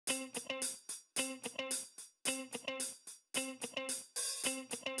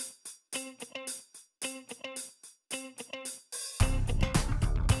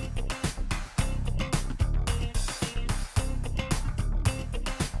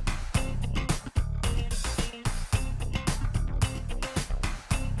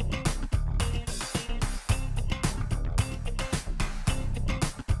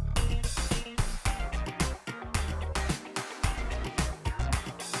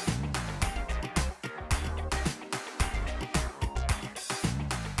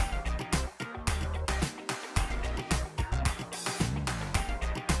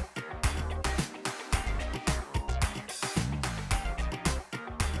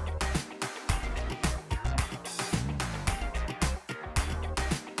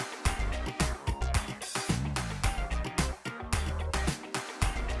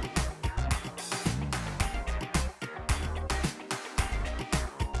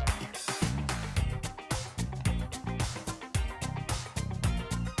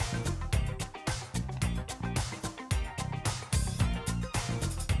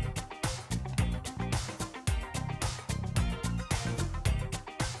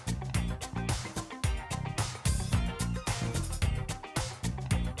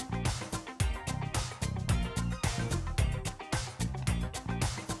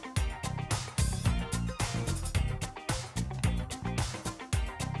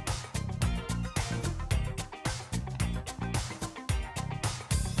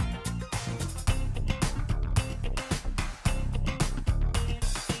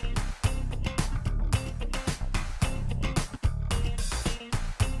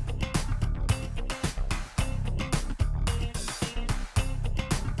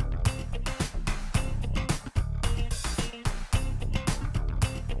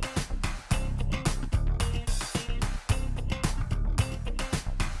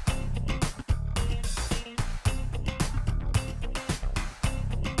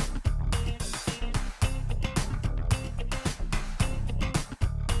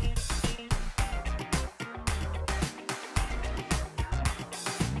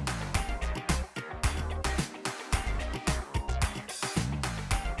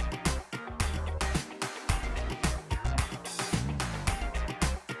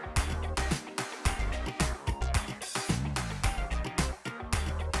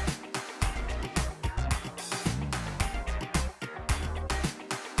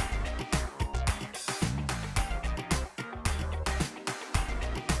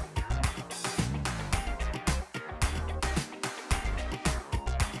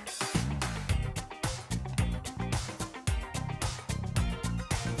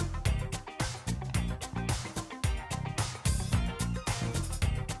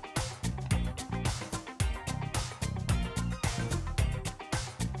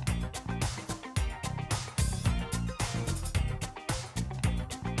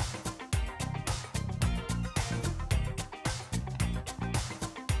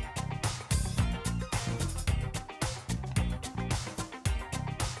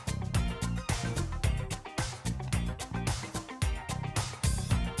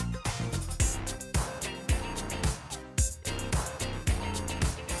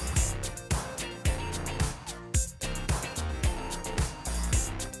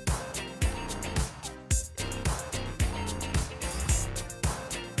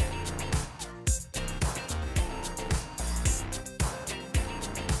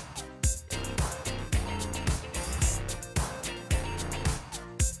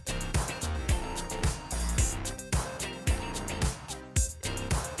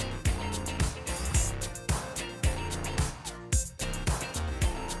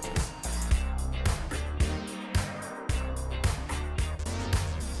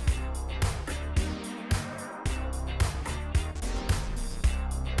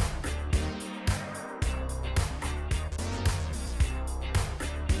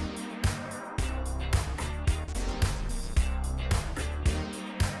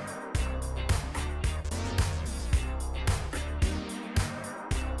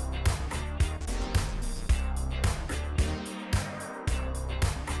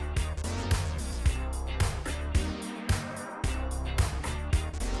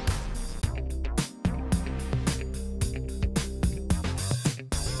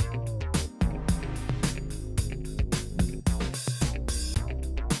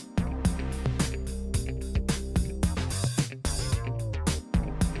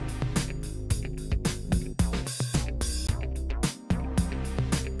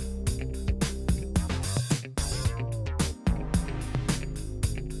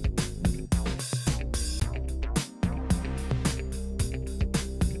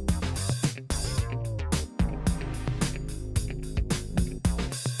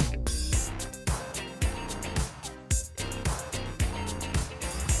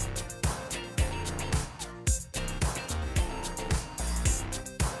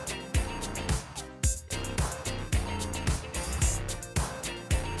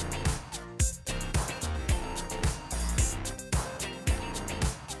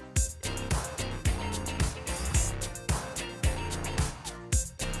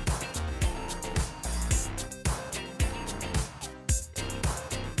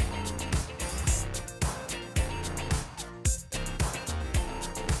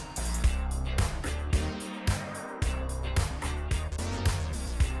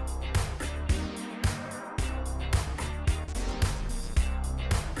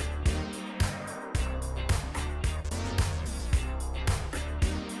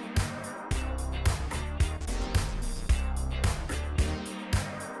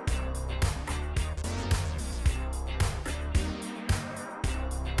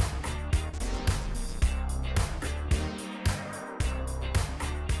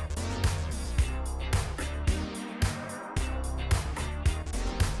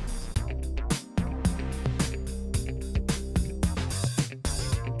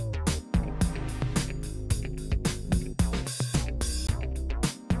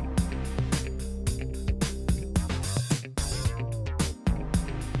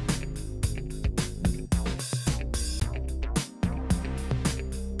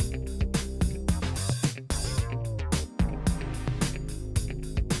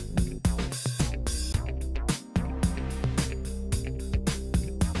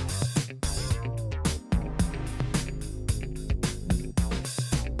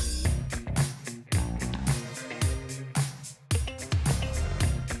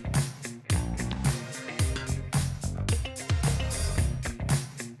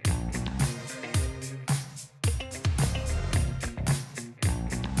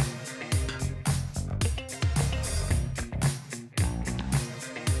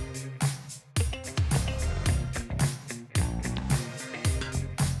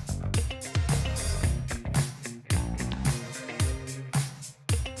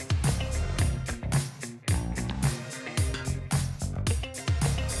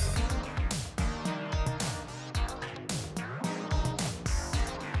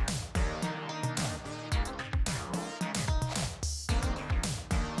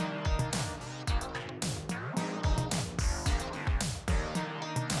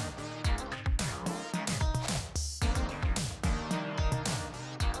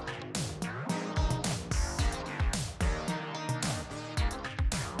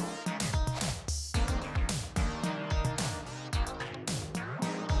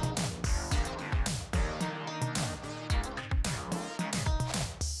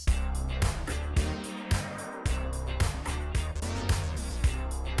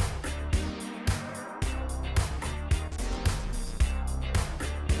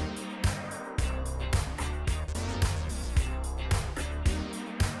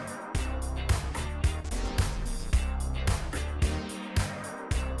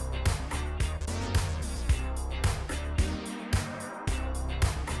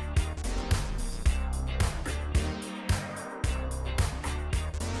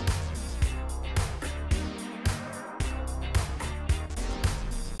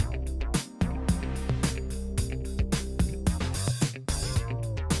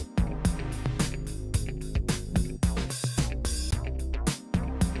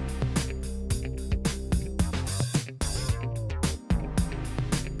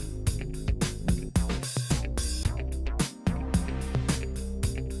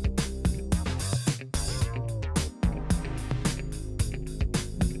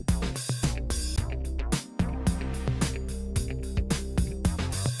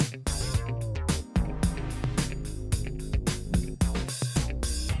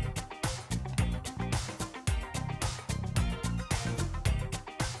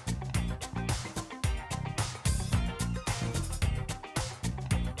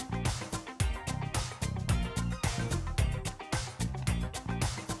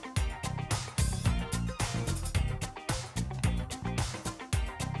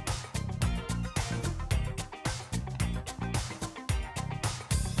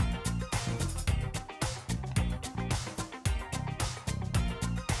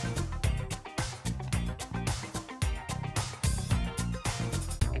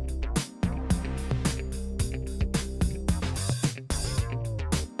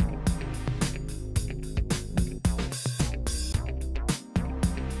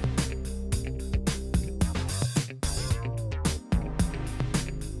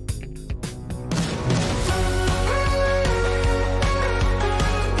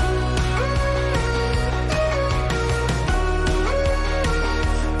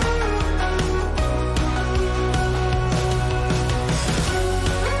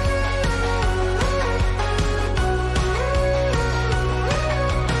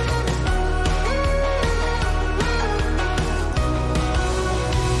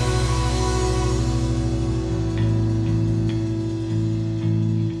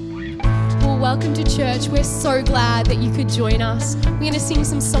welcome to church. We're so glad that you could join us. We're going to sing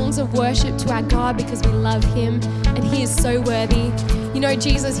some songs of worship to our God because we love him and he is so worthy. You know,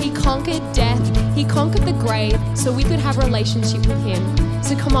 Jesus, he conquered death. He conquered the grave so we could have a relationship with him.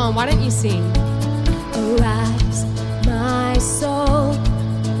 So come on, why don't you sing? Arise, my soul,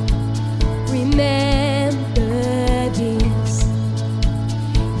 remember this.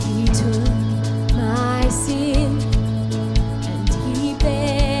 He took my sin and he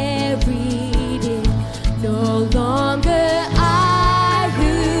buried it. No longer I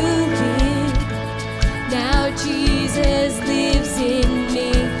who live, now Jesus lives in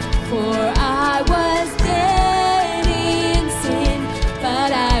me. For I was dead in sin,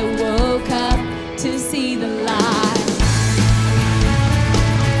 but I woke up to see the light.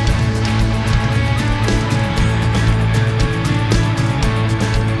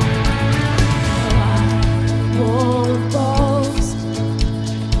 Won't boast,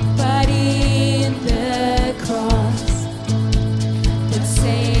 but in the cross that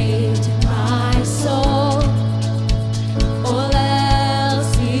saved my soul, all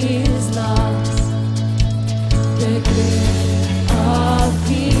else is lost. The grip of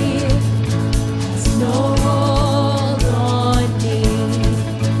fear has no hold on me.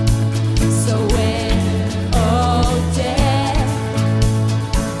 So where, oh death,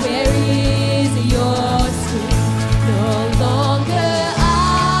 where is your sting? No longer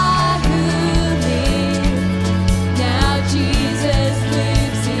I who live, now Jesus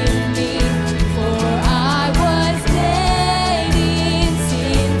lives in me. For I was dead in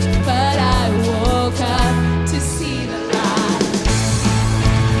sin, but I woke up to see the light.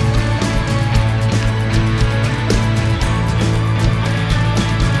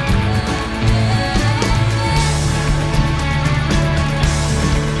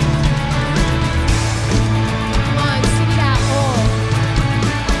 Come on, sing it out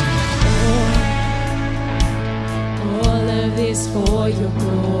all of this for your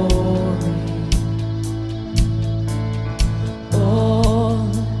glory.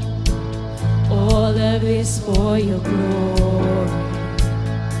 All of this for your glory.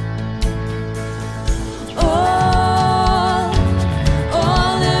 All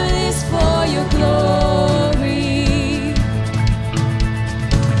of this for your glory.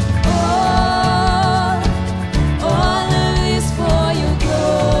 All of this for your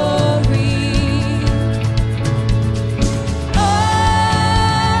glory.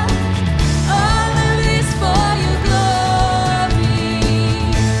 All of this for your glory.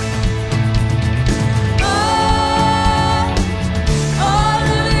 All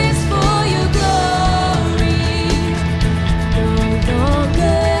of this for your glory. No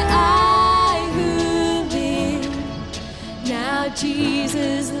longer I who live, now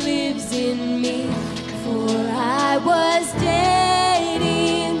Jesus lives in me. For I was dead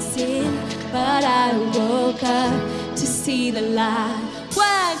in sin, but I woke up to see the light.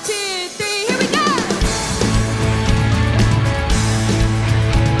 1, 2, 3, here we go!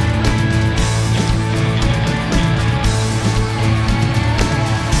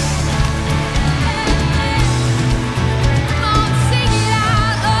 Come on, sing it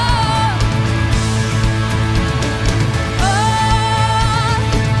out.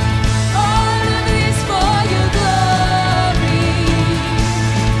 All of this for your glory.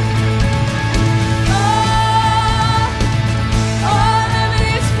 All of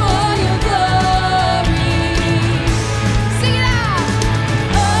this for your glory. Sing it out.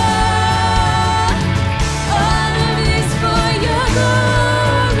 All of this for your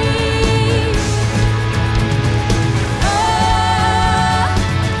glory.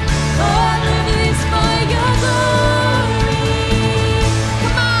 All of this for your glory.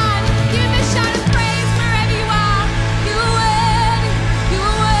 Come on, give him a shout of praise wherever you are.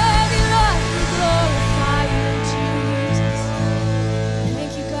 You're worthy, Lord. We glorify you, Jesus.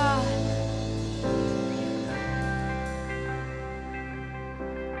 Thank you, God.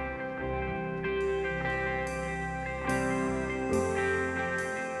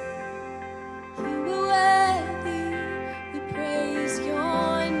 You are worthy, we praise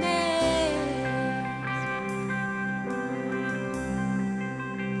your name.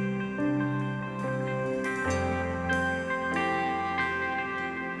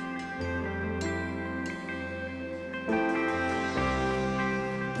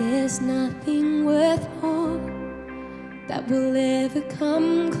 There's nothing worth more that will ever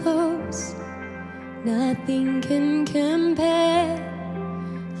come close. Nothing can compare.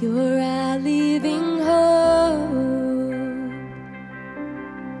 You're our living hope.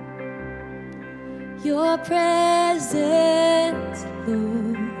 Your presence,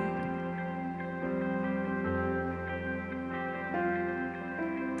 Lord.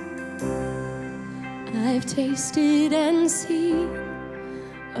 I've tasted and seen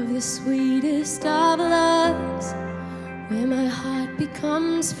of the sweetest of loves, where my heart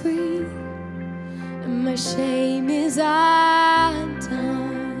becomes free and my shame is undone.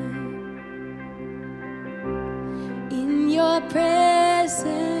 In your presence,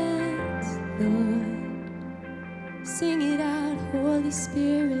 Lord, sing it out, Holy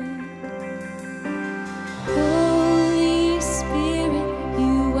Spirit. Holy Spirit,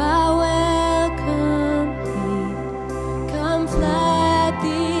 you are welcome here. Come flood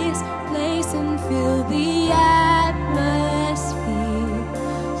this place and fill the atmosphere.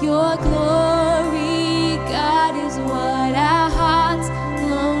 Your glory, God, is what our hearts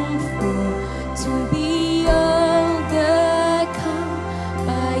long for, to be overcome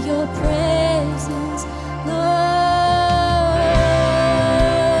by your presence, Lord.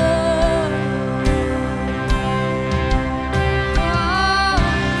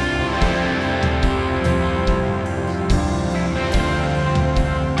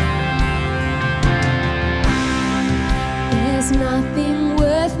 There's nothing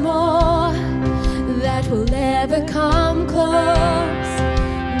worth more that will ever come close.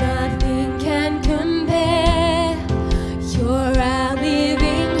 Nothing can compare. You're our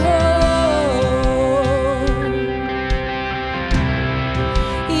living hope.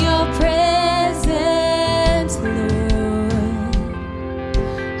 Your presence, Lord,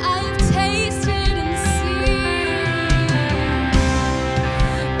 I've tasted and seen.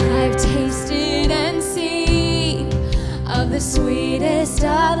 I've tasted and seen of the sweetest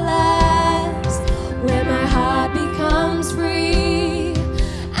of loves, where my heart becomes free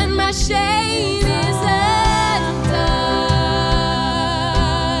and my shame is undone.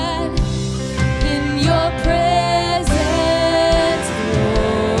 In your presence,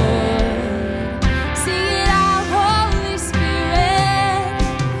 Lord, sing it out, Holy Spirit.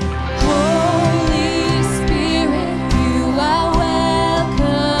 Holy Spirit, you are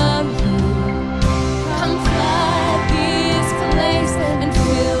welcome here. Come flood this place and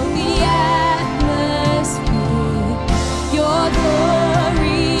fill the atmosphere. Your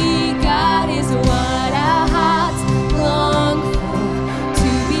glory, God, is what our hearts long for, to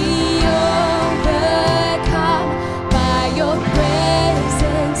be overcome by your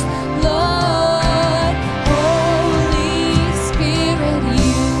presence, Lord. Holy Spirit,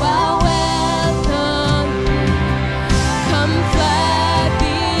 you are welcome here. Come flood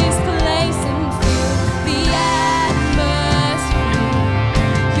this place and fill the atmosphere.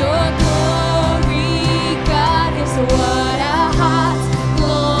 Your glory, God, is what our hearts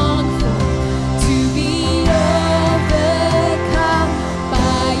long for, to be overcome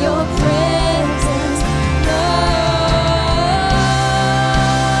by your presence, Lord.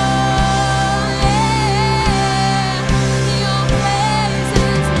 Your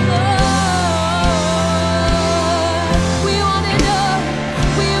presence, Lord. We want to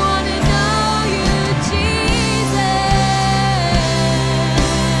know you, Jesus.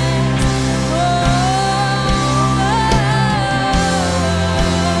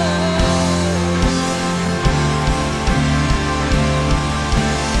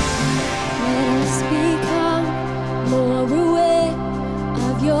 Let us become more aware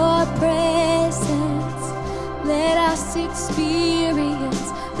of your presence. Let us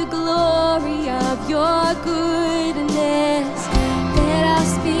experience the glory of your goodness. Let us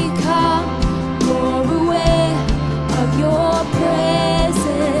become more aware of your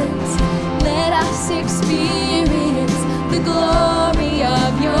presence. Let us experience the glory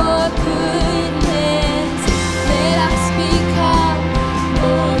of your goodness. Let us become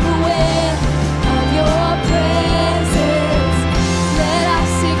more aware of your presence. Let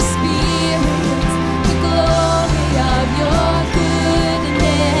us experience the glory of your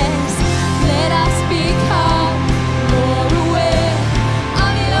goodness. Let us become more aware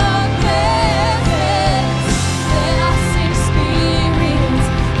of your presence. Let us experience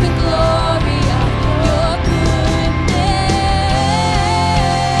the glory of your goodness.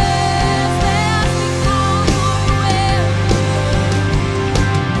 Let us become more aware.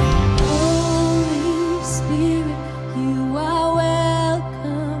 Holy Spirit, you are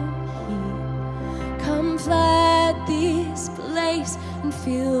welcome here. Come flood this place and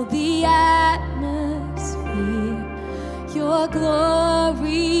fill the atmosphere. Your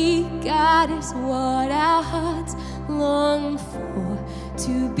glory, God, is what our hearts long for,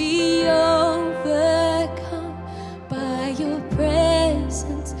 to be overcome by your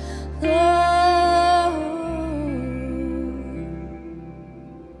presence, Lord.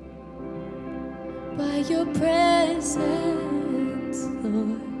 By your presence,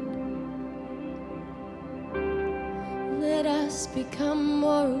 Lord. Let us become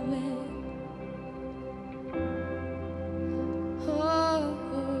more aware.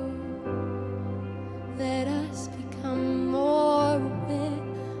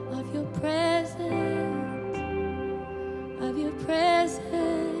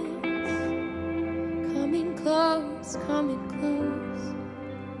 is coming close.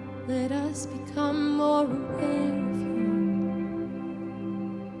 Let us become more aware of you.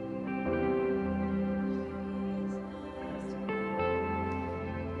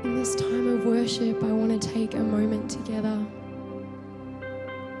 In this time of worship, I want to take a moment together.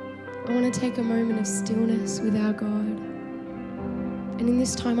 I want to take a moment of stillness with our God. And in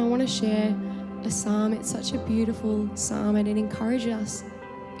this time, I want to share a psalm. It's such a beautiful psalm, and it encourages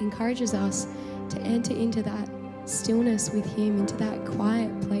us to enter into that stillness with Him, into that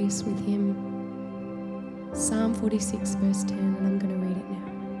quiet place with Him. Psalm 46, verse 10, and I'm going to read it now.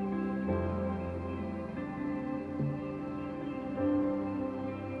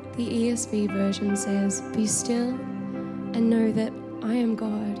 The ESV version says, "Be still and know that I am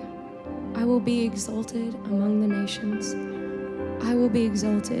God. I will be exalted among the nations. I will be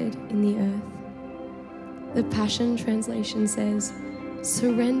exalted in the earth." The Passion Translation says,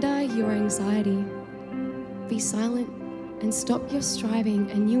 "Surrender your anxiety. Be silent and stop your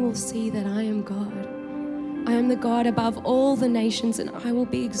striving, and you will see that I am God. I am the God above all the nations, and I will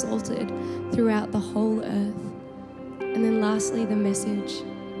be exalted throughout the whole earth." And then lastly, the Message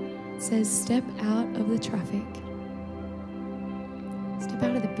says, "Step out of the traffic. Step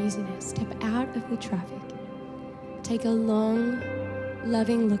out of the busyness. Step out of the traffic. Take a long,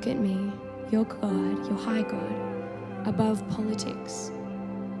 loving look at me, your God, your high God, above politics,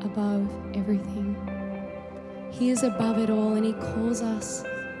 above everything. He is above it all, and He calls us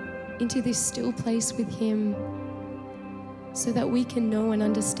into this still place with Him so that we can know and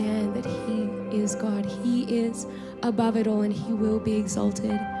understand that He is God. He is above it all, and He will be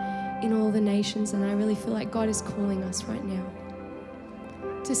exalted in all the nations." And I really feel like God is calling us right now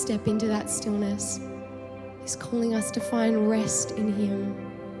to step into that stillness. He's calling us to find rest in Him.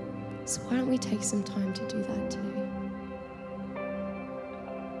 So why don't we take some time to do that today?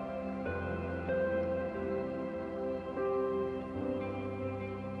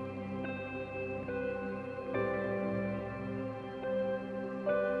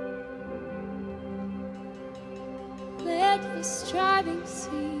 Let your striving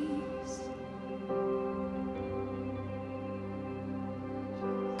cease.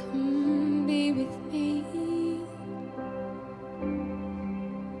 Come be with me.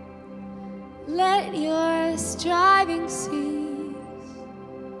 Let your striving cease.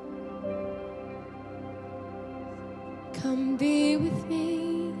 Come be with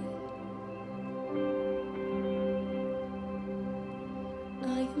me.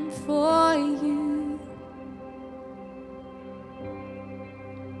 I am for you.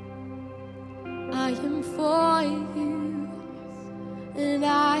 I am for you, and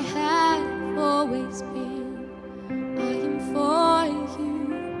I have always been. I am for you.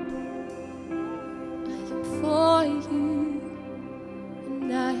 For you,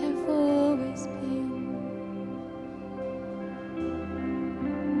 and I have always been.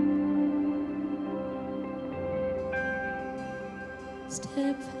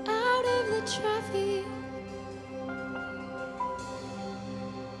 Step out of the traffic.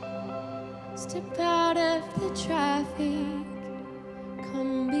 Step out of the traffic.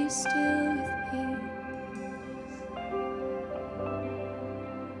 Come be still with me.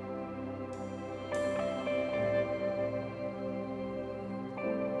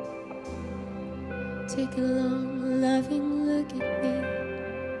 Take a long, loving look at me.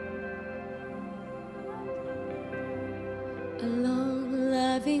 A long,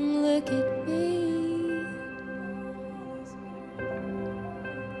 loving look at me.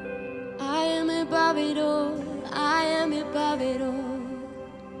 I am above it all. I am above it all.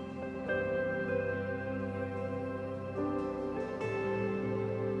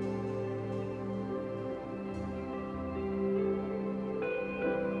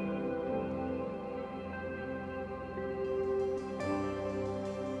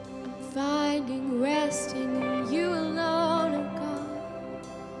 Finding rest in you alone, oh God.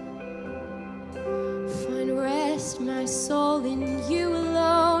 Find rest, my soul, in you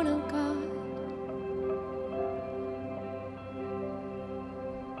alone, oh God.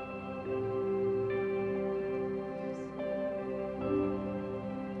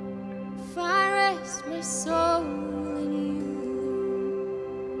 Find rest, my soul, in you.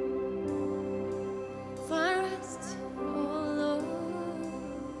 Find rest, oh Lord.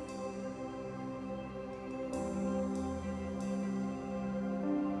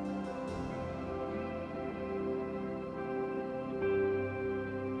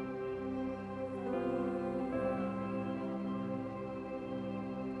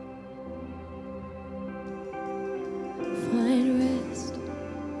 Find rest,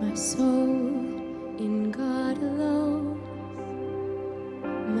 my soul, in God alone.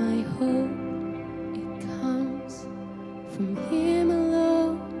 My hope, it comes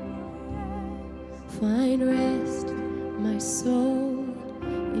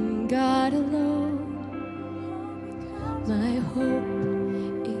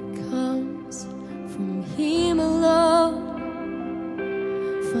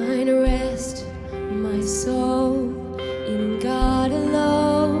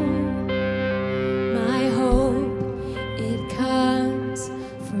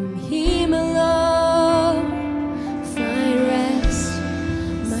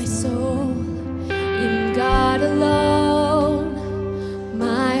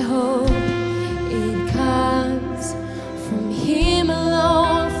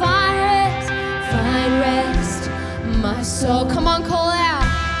So come on, call out.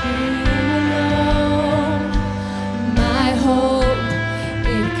 You alone, my hope,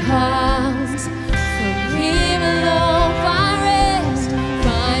 it comes from Him alone. Find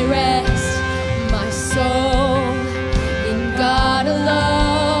rest, my soul, in God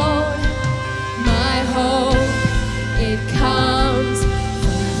alone. My hope, it comes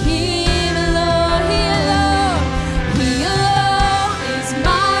from Him alone. He alone is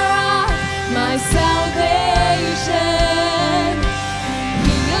my rock, my salvation.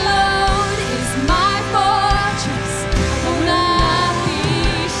 He alone is my fortress, I will not be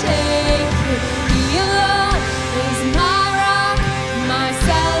shaken. He alone is my rock, my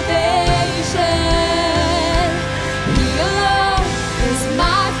salvation. He alone is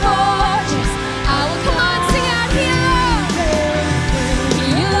my fortress. I will come on, sing out.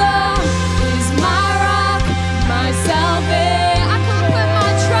 He alone is my rock, my salvation. I can put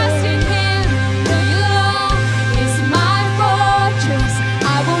my trust in Him. He alone is my fortress.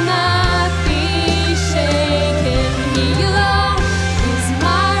 I will not be shaken. He alone is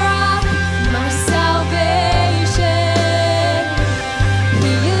my rock, my salvation.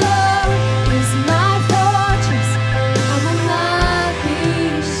 He alone is my fortress. I will not be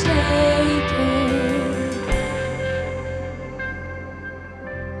shaken.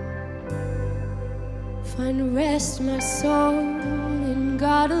 Find rest, my soul, in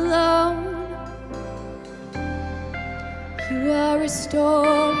God alone. You are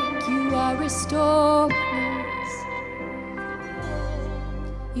restoring us.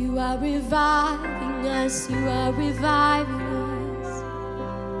 You are reviving us. You are reviving us.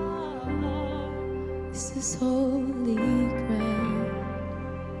 This is holy ground.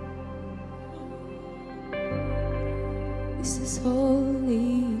 This is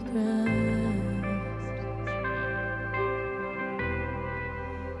holy ground.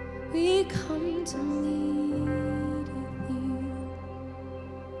 We come to meet with you.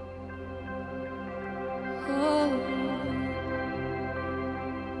 Oh,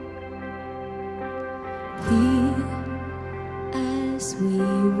 as we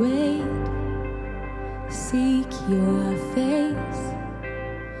wait, seek your face.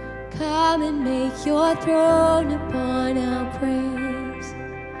 Come and make your throne upon our praise.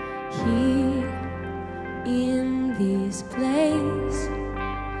 Here in this place,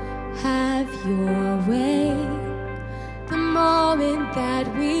 have your way. The moment that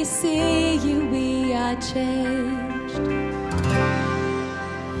we see you, we are changed.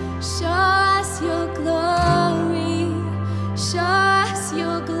 Show us your glory. Show us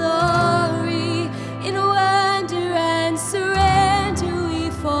your glory. In wonder and surrender we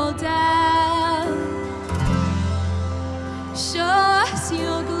fall down. Show us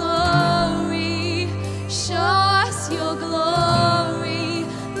your glory. Show us your glory.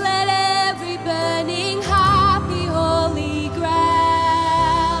 Let every burning heart be holy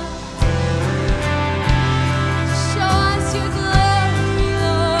ground. Show us your glory,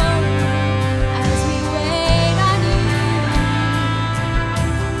 Lord, as we wait on you.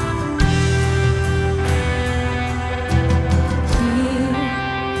 Here,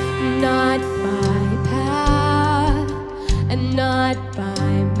 not by power and not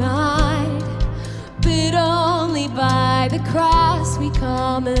by might, but only by the cross we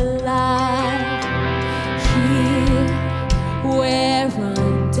come alive. Here, we're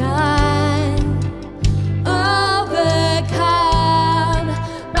undone, overcome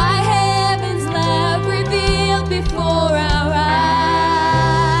by heaven's love revealed before our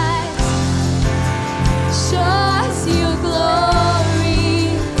eyes. Show us your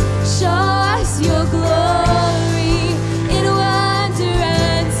glory. Show us your glory. In wonder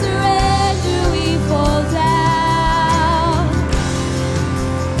and surrender we fall down.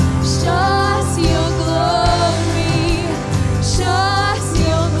 Show us your glory. Show us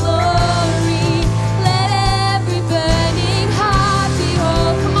your glory. Let every burning heart be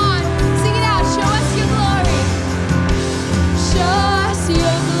whole. Come on, sing it out. Show us your glory. Show us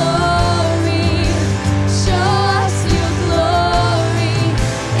your glory. Show us your glory.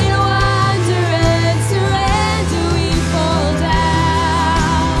 In wonder and surrender we fall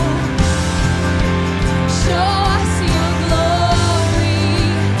down. Show us your glory.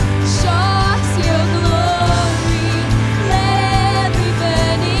 Show us your glory. Let every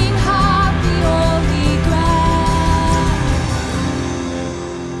burning heart be holy ground.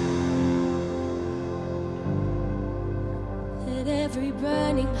 Let every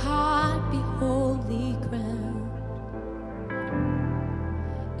burning heart be holy ground.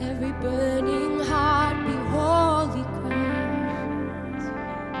 Every burning heart be holy ground.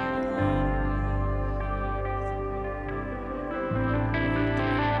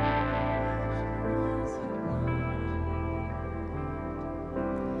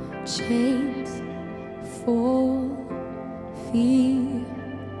 chains fall, fear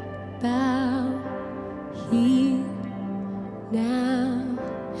bow here now.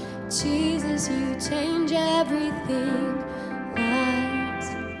 Jesus, you change everything. Lives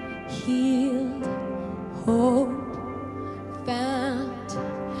healed, hope found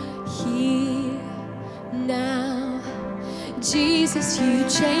here now. Jesus, you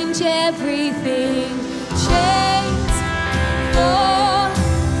change everything. Chains fall,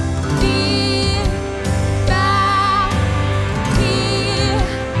 fear bow here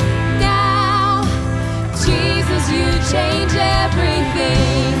now. Jesus, you change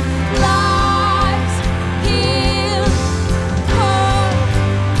everything. Lives healed, hope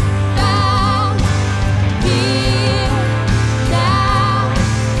found here now.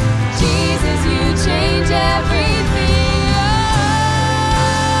 Jesus, you change everything.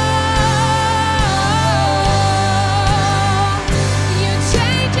 You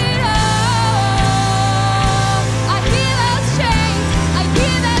change it all. I hear those chains. I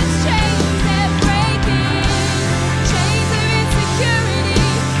hear those chains. They're breaking. Chains of insecurity.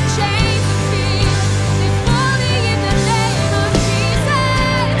 Chains of fear. They're falling in the name of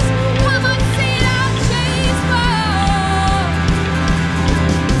Jesus. Come on, see our chains fall.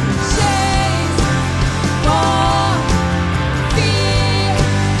 Chains fall. Fear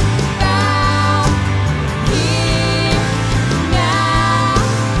bow here now.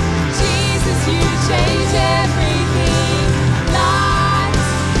 Jesus, you change everything. Lives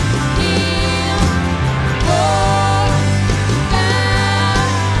healed, hope found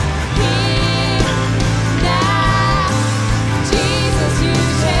here now. Jesus, you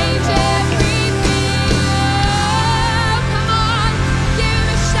change everything. Come on, give him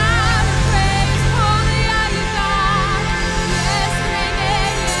a shout of praise. Holy are you, God. Yes and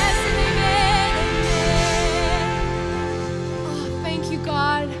amen, yes and amen, amen. Oh, thank you,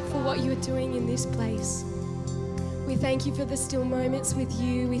 God, for what you are doing in this place. We thank you for the still moments with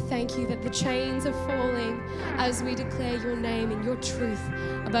you. We thank you that the chains are falling as we declare your name and your truth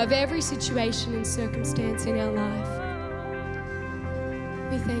above every situation and circumstance in our life.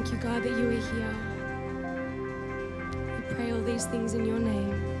 We thank you, God, that you are here. We pray all these things in your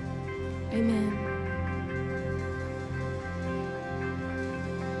name. Amen.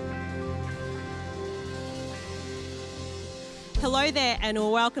 Hello there and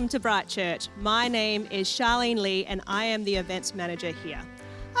welcome to Bright Church. My name is Charlene Lee and I am the events manager here.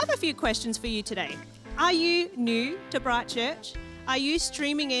 I have a few questions for you today. Are you new to Bright Church? Are you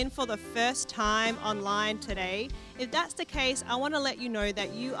streaming in for the first time online today? If that's the case, I want to let you know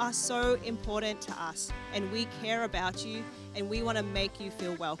that you are so important to us and we care about you and we want to make you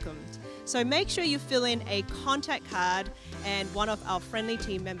feel welcomed. So make sure you fill in a contact card and one of our friendly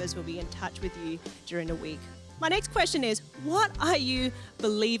team members will be in touch with you during the week. My next question is, what are you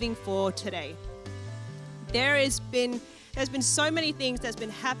believing for today? There's been so many things that's been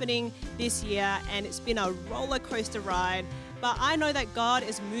happening this year and it's been a roller coaster ride, but I know that God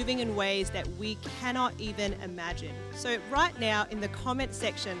is moving in ways that we cannot even imagine. So right now in the comment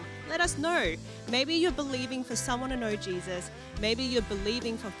section, let us know. Maybe you're believing for someone to know Jesus. Maybe you're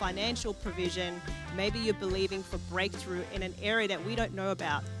believing for financial provision. Maybe you're believing for breakthrough in an area that we don't know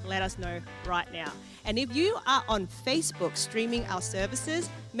about. Let us know right now. And if you are on Facebook streaming our services,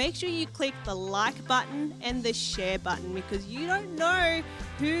 make sure you click the like button and the share button because you don't know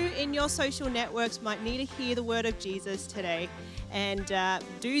who in your social networks might need to hear the word of Jesus today. And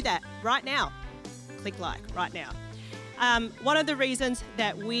do that right now. Click like right now. One of the reasons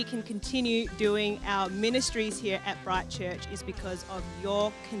that we can continue doing our ministries here at Bright Church is because of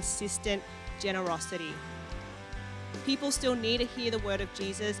your consistent generosity. People still need to hear the word of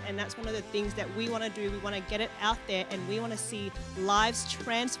Jesus, and that's one of the things that we want to do. We want to get it out there, and we want to see lives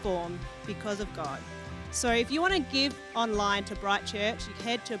transformed because of God. So if you want to give online to Bright Church, you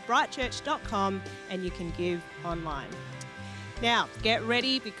head to brightchurch.com and you can give online. Now, get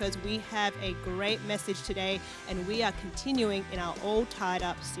ready because we have a great message today, and we are continuing in our All Tied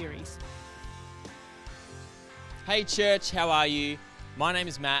Up series. Hey church, how are you? My name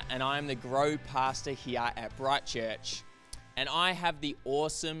is Matt and I am the Grow Pastor here at Bright Church. And I have the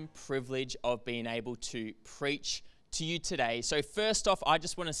awesome privilege of being able to preach to you today. So first off, I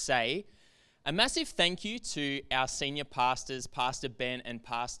just want to say a massive thank you to our senior pastors, Pastor Ben and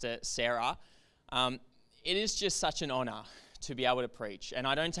Pastor Sarah. It is just such an honor to be able to preach, and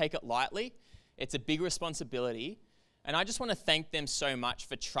I don't take it lightly. It's a big responsibility. And I just want to thank them so much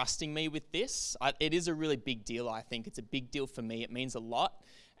for trusting me with this. It is a really big deal, I think. It's a big deal for me. It means a lot.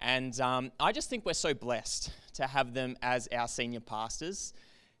 And I just think we're so blessed to have them as our senior pastors.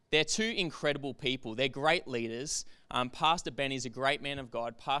 They're two incredible people. They're great leaders. Pastor Ben is a great man of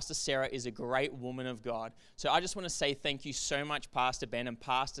God. Pastor Sarah is a great woman of God. So I just want to say thank you so much, Pastor Ben and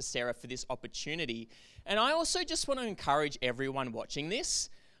Pastor Sarah, for this opportunity. And I also just want to encourage everyone watching this.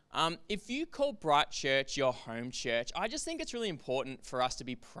 If you call Bright Church your home church, I just think it's really important for us to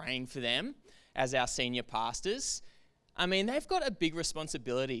be praying for them as our senior pastors. I mean, they've got a big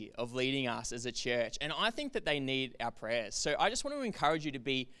responsibility of leading us as a church, and I think that they need our prayers. So I just want to encourage you to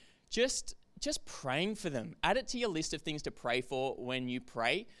be just praying for them. Add it to your list of things to pray for when you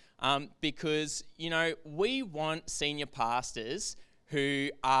pray, because, you know, we want senior pastors who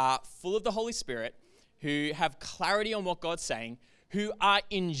are full of the Holy Spirit, who have clarity on what God's saying, who are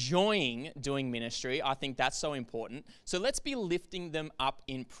enjoying doing ministry. I think that's so important. So let's be lifting them up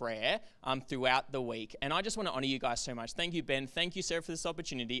in prayer throughout the week. And I just want to honor you guys so much. Thank you, Ben. Thank you, Sarah, for this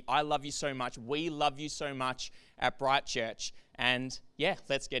opportunity. I love you so much. We love you so much at Bright Church. And yeah,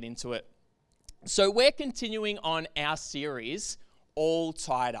 let's get into it. So we're continuing on our series, All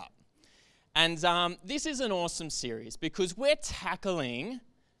Tied Up. And this is an awesome series because we're tackling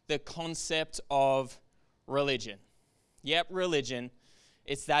the concept of religion. Yep, religion.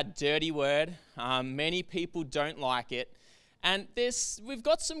 It's that dirty word. Many people don't like it. And we've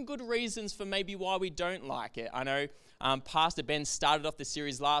got some good reasons for maybe why we don't like it. I know Pastor Ben started off the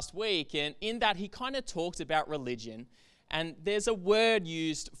series last week, and in that he kind of talked about religion. And there's a word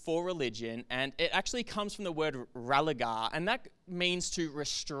used for religion, and it actually comes from the word ralagar, and that means to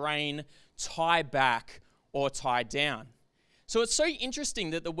restrain, tie back, or tie down. So it's so interesting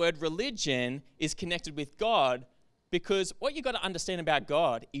that the word religion is connected with God, because what you've got to understand about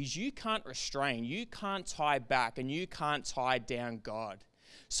God is you can't restrain, you can't tie back, and you can't tie down God.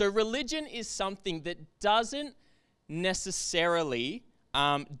 So religion is something that doesn't necessarily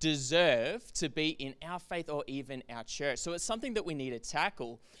deserve to be in our faith or even our church. So it's something that we need to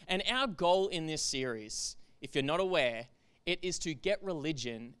tackle. And our goal in this series, if you're not aware, it is to get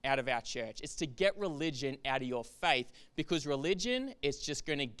religion out of our church. It's to get religion out of your faith, because religion is just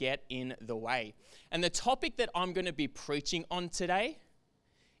going to get in the way. And the topic that I'm going to be preaching on today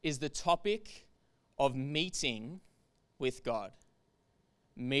is the topic of meeting with God.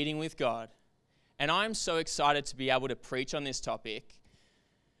 Meeting with God. And I'm so excited to be able to preach on this topic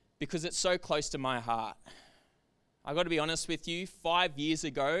because it's so close to my heart. I've got to be honest with you, 5 years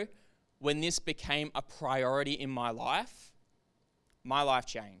ago, when this became a priority in my life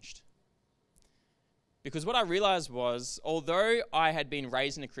changed. Because what I realized was, although I had been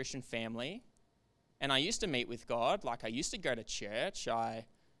raised in a Christian family, and I used to meet with God, like I used to go to church, I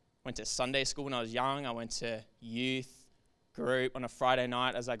went to Sunday school when I was young, I went to youth group on a Friday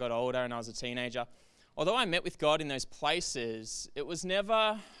night as I got older and I was a teenager. Although I met with God in those places, it was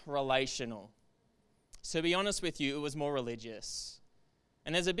never relational. To be honest with you, it was more religious.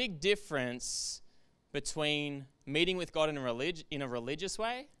 And there's a big difference between meeting with God in a religious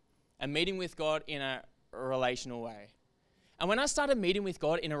way and meeting with God in a relational way. And when I started meeting with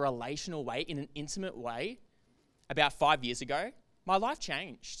God in a relational way, in an intimate way, about 5 years ago, my life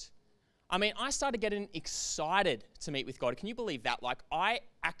changed. I mean, I started getting excited to meet with God. Can you believe that? Like, I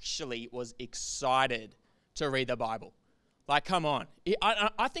actually was excited to read the Bible. Like, come on.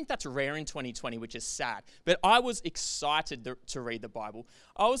 I think that's rare in 2020, which is sad. But I was excited to read the Bible.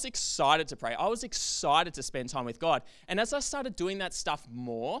 I was excited to pray. I was excited to spend time with God. And as I started doing that stuff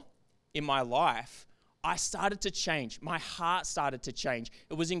more in my life, I started to change. My heart started to change.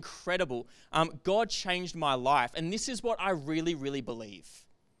 It was incredible. God changed my life. And this is what I really, really believe.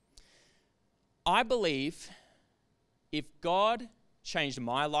 I believe if God changed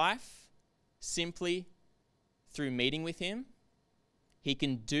my life simply through meeting with Him, He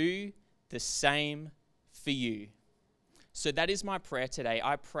can do the same for you. So that is my prayer today.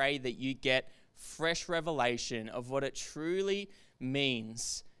 I pray that you get fresh revelation of what it truly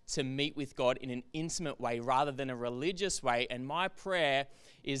means to meet with God in an intimate way rather than a religious way. And my prayer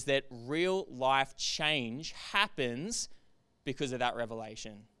is that real life change happens because of that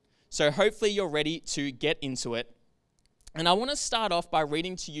revelation. So hopefully you're ready to get into it. And I want to start off by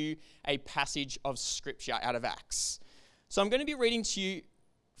reading to you a passage of scripture out of Acts. So I'm going to be reading to you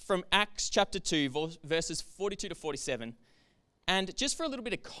from Acts chapter 2, verses 42 to 47. And just for a little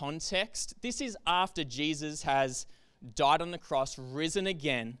bit of context, this is after Jesus has died on the cross, risen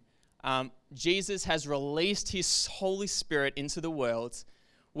again. Jesus has released His Holy Spirit into the world.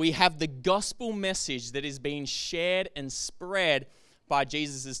 We have the gospel message that is being shared and spread by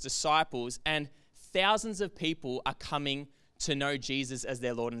Jesus' disciples, and thousands of people are coming to know Jesus as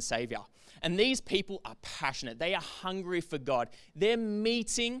their Lord and Savior. And these people are passionate. They are hungry for God. They're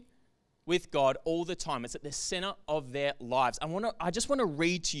meeting with God all the time. It's at the center of their lives. I just want to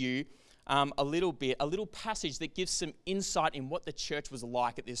read to you a little passage that gives some insight in what the church was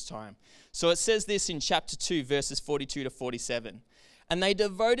like at this time. So it says this in chapter 2, verses 42 to 47. And they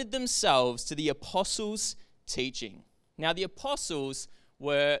devoted themselves to the apostles' teaching. Now, the apostles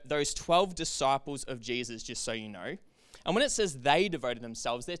were those 12 disciples of Jesus, just so you know. And when it says they devoted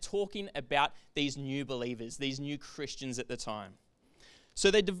themselves, they're talking about these new believers, these new Christians at the time. So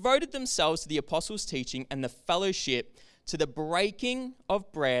they devoted themselves to the apostles' teaching and the fellowship, to the breaking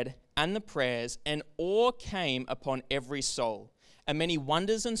of bread and the prayers, and awe came upon every soul. And many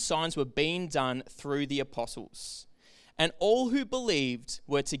wonders and signs were being done through the apostles. And all who believed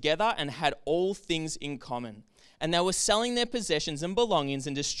were together and had all things in common. And they were selling their possessions and belongings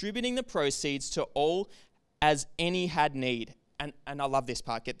and distributing the proceeds to all as any had need. And I love this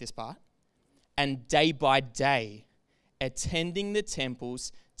part, get this part. And day by day, attending the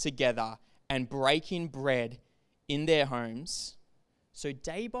temples together and breaking bread in their homes. So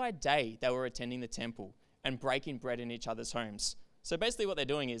day by day, they were attending the temple and breaking bread in each other's homes. So basically what they're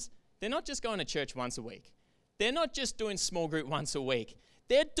doing is, they're not just going to church once a week. They're not just doing small group once a week.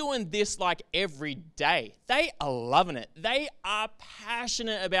 They're doing this like every day. They are loving it. They are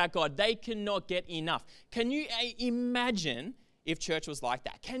passionate about God. They cannot get enough. Can you imagine if church was like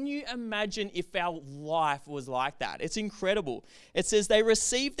that? Can you imagine if our life was like that? It's incredible. It says they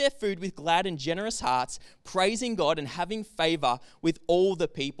received their food with glad and generous hearts, praising God and having favor with all the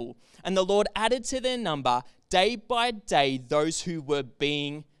people. And the Lord added to their number day by day those who were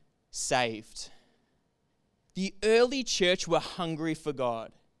being saved. The early church were hungry for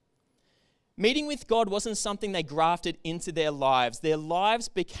God. Meeting with God wasn't something they grafted into their lives. Their lives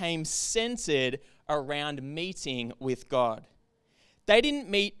became centered around meeting with God. They didn't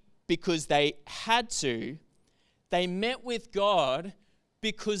meet because they had to. They met with God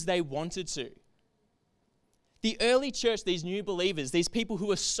because they wanted to. The early church, these new believers, these people who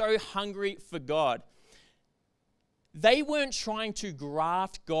were so hungry for God, they weren't trying to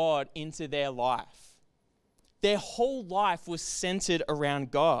graft God into their life. Their whole life was centered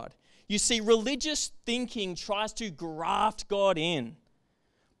around God. You see, religious thinking tries to graft God in,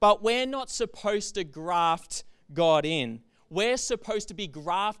 but we're not supposed to graft God in. We're supposed to be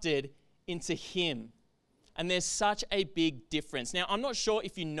grafted into Him. And there's such a big difference. Now, I'm not sure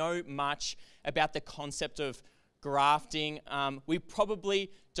if you know much about the concept of grafting. We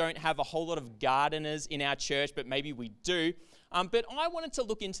probably don't have a whole lot of gardeners in our church, but maybe we do. But I wanted to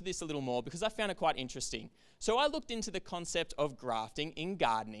look into this a little more because I found it quite interesting. So I looked into the concept of grafting in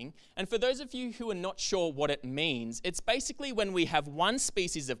gardening. And for those of you who are not sure what it means, it's basically when we have one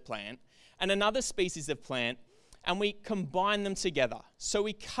species of plant and another species of plant and we combine them together. So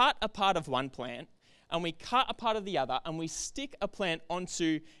we cut a part of one plant and we cut a part of the other and we stick a plant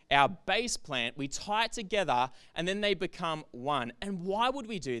onto our base plant, we tie it together and then they become one. And why would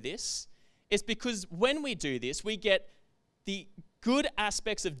we do this? It's because when we do this, we get the good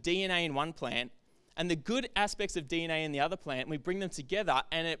aspects of DNA in one plant and the good aspects of DNA in the other plant, and we bring them together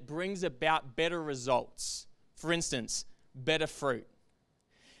and it brings about better results. For instance, better fruit.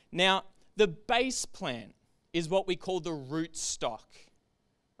 Now, the base plant is what we call the root stock.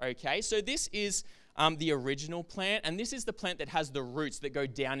 Okay, so this is the original plant, and this is the plant that has the roots that go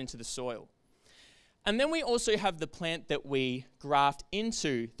down into the soil. And then we also have the plant that we graft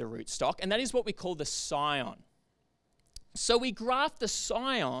into the root stock, and that is what we call the scion. So we graft the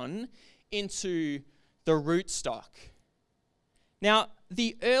scion into the root stock. Now,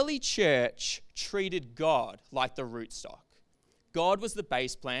 the early church treated God like the root stock. God was the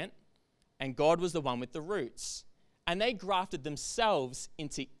base plant, and God was the one with the roots. And they grafted themselves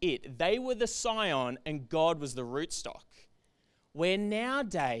into it. They were the scion, and God was the root stock. Where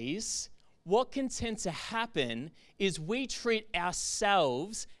nowadays, what can tend to happen is we treat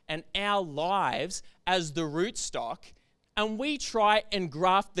ourselves and our lives as the root stock, and we try and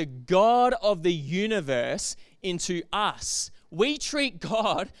graft the God of the universe into us. We treat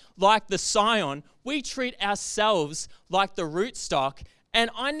God like the scion. We treat ourselves like the rootstock. And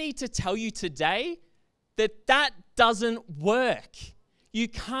I need to tell you today that that doesn't work. You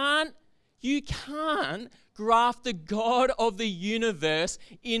can't graft the God of the universe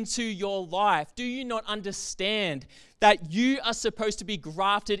into your life. Do you not understand that you are supposed to be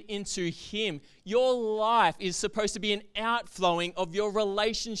grafted into Him? Your life is supposed to be an outflowing of your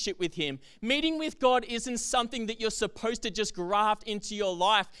relationship with Him. Meeting with God isn't something that you're supposed to just graft into your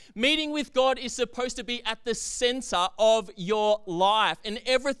life. Meeting with God is supposed to be at the center of your life, and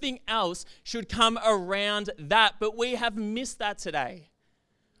everything else should come around that. But we have missed that today.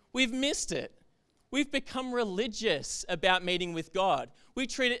 We've missed it. We've become religious about meeting with God. We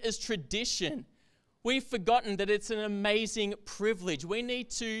treat it as tradition. We've forgotten that it's an amazing privilege. We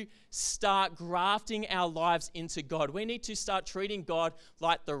need to start grafting our lives into God. We need to start treating God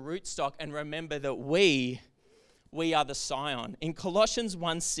like the rootstock and remember that we are the scion. In Colossians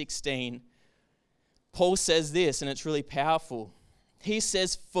 1:16, Paul says this, and it's really powerful. He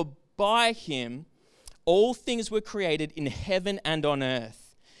says, "For by him all things were created in heaven and on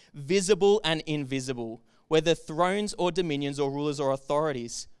earth, visible and invisible, whether thrones or dominions or rulers or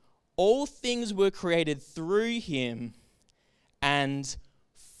authorities. All things were created through him and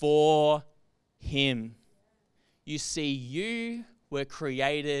for him." You see, you were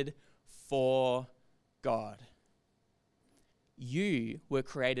created for God. You were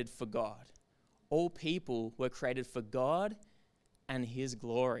created for God. All people were created for God and his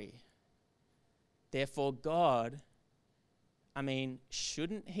glory. Therefore, God,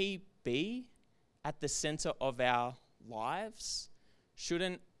 shouldn't he be at the center of our lives?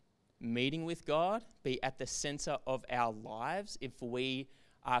 Shouldn't meeting with God be at the center of our lives if we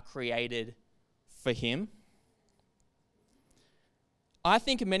are created for him? I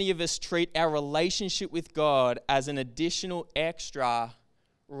think many of us treat our relationship with God as an additional extra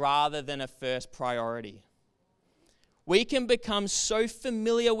rather than a first priority. We can become so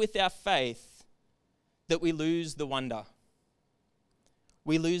familiar with our faith that we lose the wonder.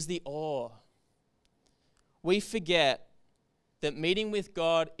 We lose the awe. We forget that meeting with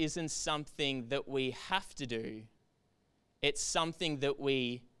God isn't something that we have to do. It's something that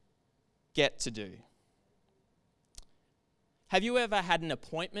we get to do. Have you ever had an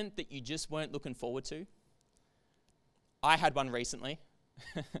appointment that you just weren't looking forward to? I had one recently.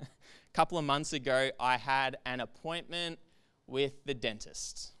 A couple of months ago, I had an appointment with the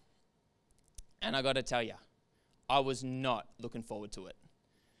dentist. And I got to tell you, I was not looking forward to it.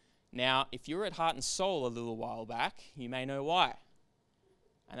 Now, if you were at Heart and Soul a little while back, you may know why.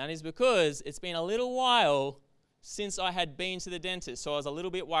 And that is because it's been a little while since I had been to the dentist, so I was a little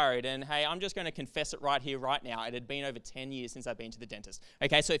bit worried. And hey, I'm just going to confess it right here, right now. It had been over 10 years since I've been to the dentist.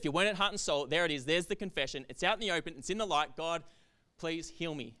 Okay, so if you weren't at Heart and Soul, there it is. There's the confession. It's out in the open. It's in the light. God, please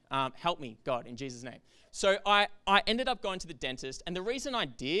heal me. Help me, God, in Jesus' name. So I ended up going to the dentist. And the reason I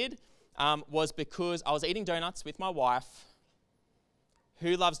did was because I was eating donuts with my wife.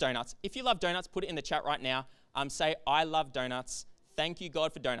 Who loves donuts? If you love donuts, put it in the chat right now. Say, I love donuts. Thank you,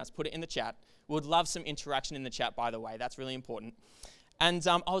 God, for donuts. Put it in the chat. Would love some interaction in the chat, by the way. That's really important. And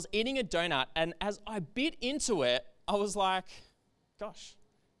I was eating a donut, and as I bit into it, I was like, gosh,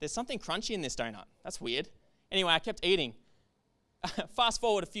 there's something crunchy in this donut. That's weird. Anyway, I kept eating. Fast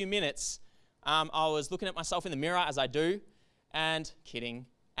forward a few minutes, I was looking at myself in the mirror, as I do, and kidding.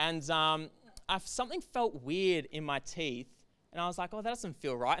 And something felt weird in my teeth. And I was like, oh, that doesn't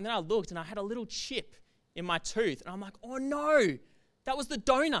feel right. And then I looked and I had a little chip in my tooth. And I'm like, oh no, that was the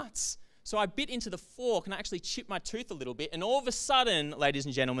donuts. So I bit into the fork and I actually chipped my tooth a little bit. And all of a sudden, ladies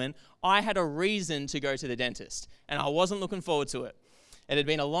and gentlemen, I had a reason to go to the dentist. And I wasn't looking forward to it. It had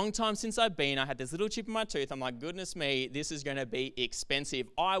been a long time since I'd been. I had this little chip in my tooth. I'm like, goodness me, this is going to be expensive.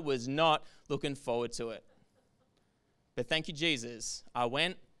 I was not looking forward to it. But thank you, Jesus. I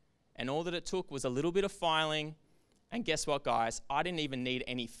went and all that it took was a little bit of filing. And guess what, guys? I didn't even need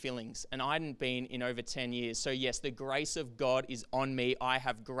any fillings, and I hadn't been in over 10 years. So yes, the grace of God is on me. I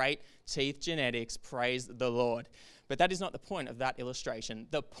have great teeth genetics, praise the Lord. But that is not the point of that illustration.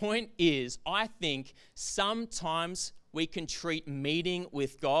 The point is, I think sometimes we can treat meeting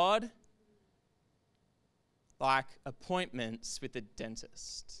with God like appointments with the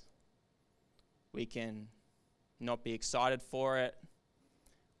dentist. We can not be excited for it.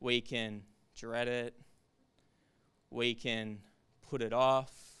 We can dread it. We can put it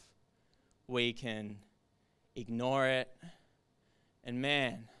off. We can ignore it. And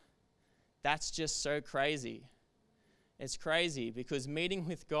man, that's just so crazy. It's crazy because meeting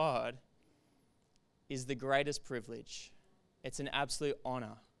with God is the greatest privilege. It's an absolute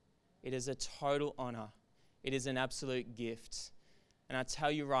honor. It is a total honor. It is an absolute gift. And I tell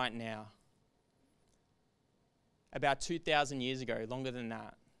you right now, about 2,000 years ago, longer than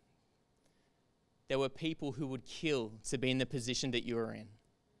that, there were people who would kill to be in the position that you are in.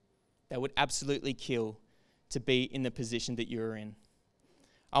 They would absolutely kill to be in the position that you are in.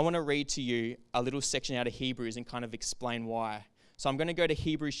 I want to read to you a little section out of Hebrews and kind of explain why. So I'm going to go to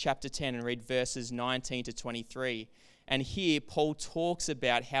Hebrews chapter 10 and read verses 19 to 23. And here Paul talks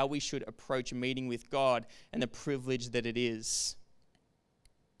about how we should approach meeting with God and the privilege that it is.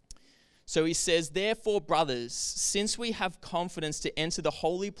 So he says, therefore, brothers, since we have confidence to enter the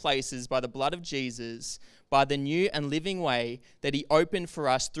holy places by the blood of Jesus, by the new and living way that he opened for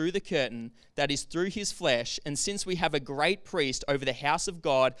us through the curtain, that is through his flesh, and since we have a great priest over the house of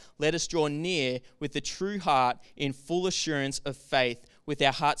God, let us draw near with the true heart in full assurance of faith, with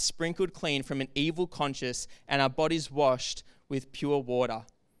our hearts sprinkled clean from an evil conscience and our bodies washed with pure water.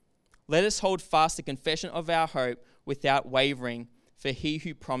 Let us hold fast the confession of our hope without wavering, for he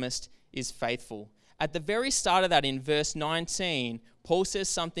who promised is faithful. At the very start of that, in verse 19, Paul says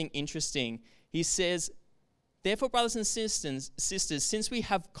something interesting. He says, therefore, brothers and sisters, since we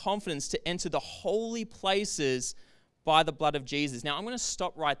have confidence to enter the holy places by the blood of Jesus. Now, I'm going to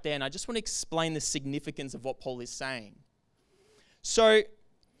stop right there, and I just want to explain the significance of what Paul is saying. So,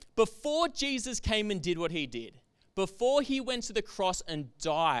 before Jesus came and did what he did, before he went to the cross and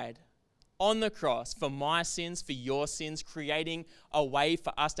died on the cross for my sins, for your sins, creating a way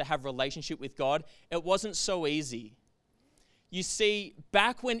for us to have relationship with God, it wasn't so easy. You see,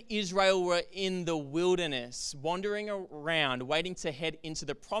 back when Israel were in the wilderness, wandering around, waiting to head into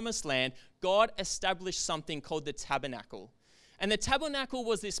the promised land, God established something called the tabernacle. And the tabernacle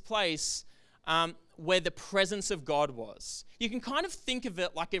was this place where the presence of God was. You can kind of think of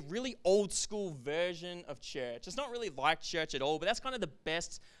it like a really old school version of church. It's not really like church at all, but that's kind of the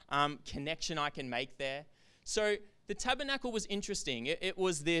best connection I can make there. So the tabernacle was interesting. It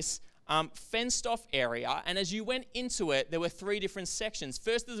was this fenced off area, and as you went into it, there were three different sections.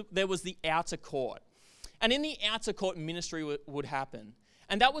 First, there was the outer court. And in the outer court, ministry would happen.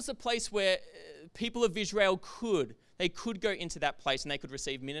 And that was a place where people of Israel could go into that place and they could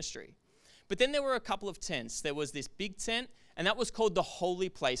receive ministry. But then there were a couple of tents. There was this big tent, and that was called the holy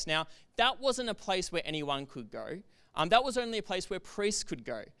place. Now, that wasn't a place where anyone could go. That was only a place where priests could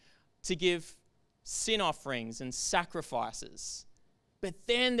go to give sin offerings and sacrifices. But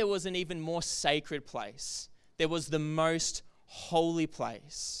then there was an even more sacred place. There was the most holy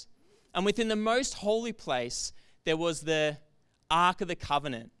place. And within the most holy place, there was the Ark of the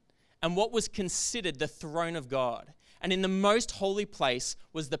Covenant and what was considered the throne of God. And in the most holy place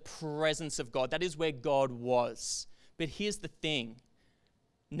was the presence of God. That is where God was. But here's the thing.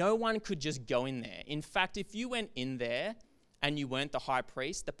 No one could just go in there. In fact, if you went in there and you weren't the high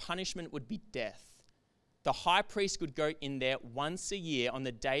priest, the punishment would be death. The high priest would go in there once a year on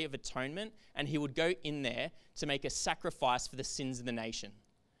the Day of Atonement, and he would go in there to make a sacrifice for the sins of the nation.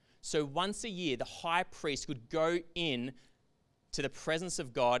 So once a year, the high priest would go in to the presence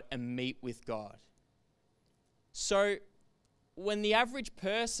of God and meet with God. So when the average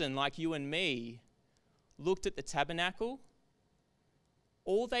person like you and me looked at the tabernacle,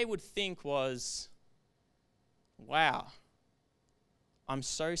 all they would think was, wow, I'm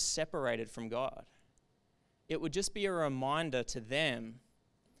so separated from God. It would just be a reminder to them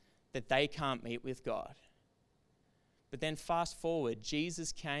that they can't meet with God. But then fast forward,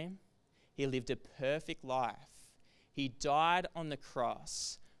 Jesus came, he lived a perfect life. He died on the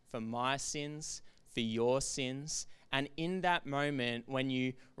cross for my sins, for your sins. And in that moment, when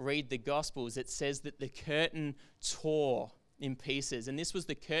you read the Gospels, it says that the curtain tore in pieces. And this was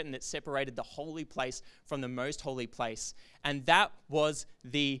the curtain that separated the holy place from the most holy place. And that was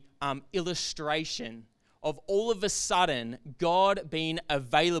the illustration of all of a sudden God being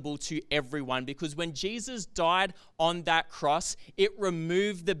available to everyone, because when Jesus died on that cross, it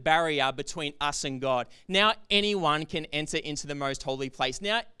removed the barrier between us and God. Now anyone can enter into the most holy place.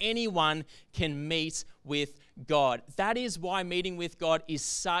 Now anyone can meet with God. That is why meeting with God is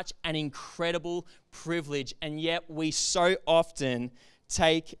such an incredible privilege, and yet we so often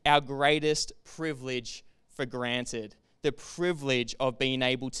take our greatest privilege for granted, the privilege of being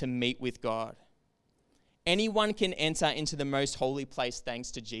able to meet with God. Anyone can enter into the most holy place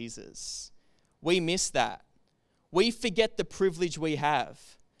thanks to Jesus. We miss that. We forget the privilege we have.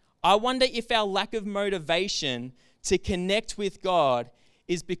 I wonder if our lack of motivation to connect with God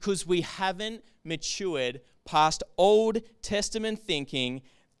is because we haven't matured past Old Testament thinking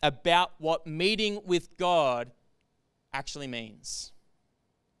about what meeting with God actually means.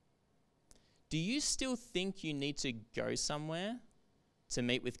 Do you still think you need to go somewhere to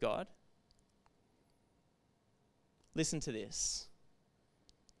meet with God? Listen to this.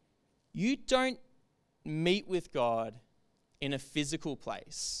 You don't meet with God in a physical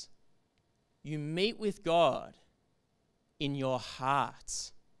place. You meet with God in your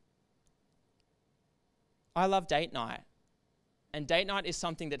heart. I love date night. And date night is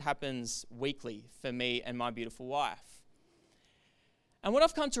something that happens weekly for me and my beautiful wife. And what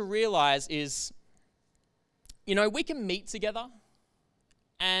I've come to realize is, we can meet together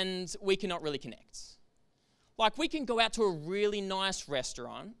and we cannot really connect. Like, we can go out to a really nice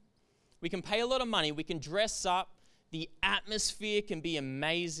restaurant We can pay a lot of money. We can dress up. The atmosphere can be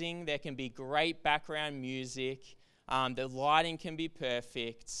amazing. There can be great background music. The lighting can be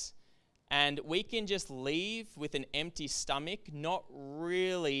perfect. And we can just leave with an empty stomach, not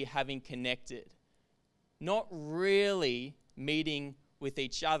really having connected, not really meeting with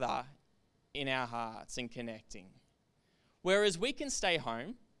each other in our hearts and connecting. Whereas we can stay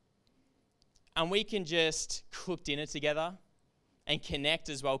home and we can just cook dinner together and connect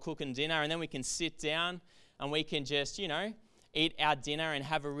as well, cooking dinner, and then we can sit down and we can just, eat our dinner and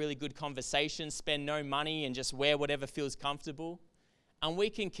have a really good conversation, spend no money and just wear whatever feels comfortable. And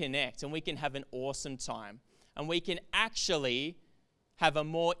we can connect and we can have an awesome time. And we can actually have a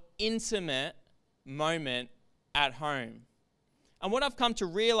more intimate moment at home. And what I've come to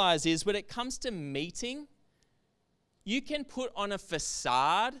realize is when it comes to meeting, you can put on a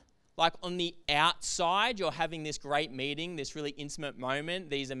facade, like on the outside, you're having this great meeting, this really intimate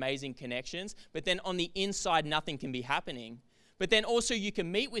moment, these amazing connections, but then on the inside, nothing can be happening. But then also you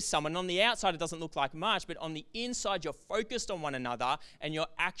can meet with someone. On the outside, it doesn't look like much, but on the inside, you're focused on one another and you're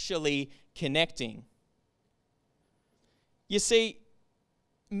actually connecting. You see,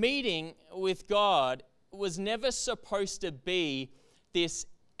 meeting with God was never supposed to be this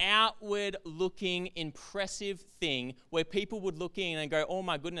outward-looking, impressive thing where people would look in and go, oh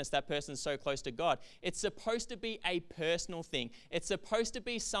my goodness, that person's so close to God. It's supposed to be a personal thing. It's supposed to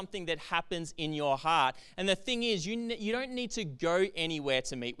be something that happens in your heart. And the thing is, you don't need to go anywhere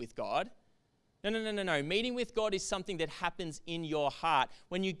to meet with God. No. Meeting with God is something that happens in your heart.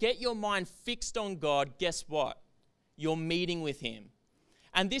 When you get your mind fixed on God, guess what? You're meeting with Him.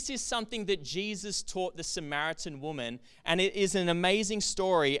 And this is something that Jesus taught the Samaritan woman, and it is an amazing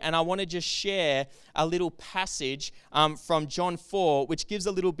story, and I want to just share a little passage from John 4, which gives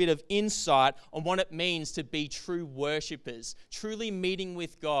a little bit of insight on what it means to be true worshippers, truly meeting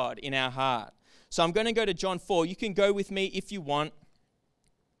with God in our heart. So I'm going to go to John 4. You can go with me if you want.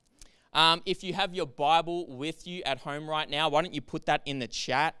 If you have your Bible with you at home right now, why don't you put that in the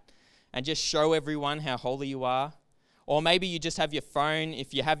chat and just show everyone how holy you are? Or maybe you just have your phone.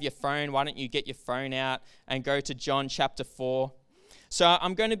 If you have your phone, why don't you get your phone out and go to John chapter 4. So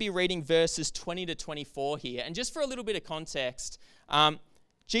I'm going to be reading verses 20 to 24 here. And just for a little bit of context,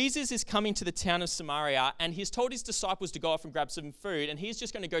 Jesus is coming to the town of Samaria, and he's told his disciples to go off and grab some food, and he's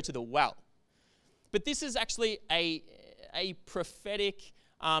just going to go to the well. But this is actually a prophetic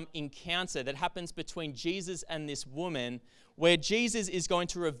encounter that happens between Jesus and this woman, where Jesus is going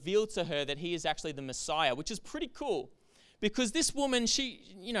to reveal to her that he is actually the Messiah, which is pretty cool. Because this woman,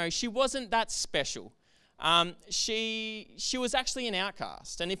 she wasn't that special. She was actually an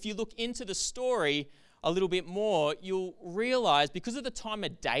outcast. And if you look into the story a little bit more, you'll realize because of the time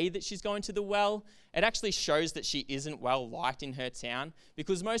of day that she's going to the well, it actually shows that she isn't well liked in her town,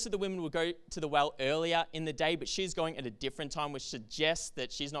 because most of the women would go to the well earlier in the day, but she's going at a different time, which suggests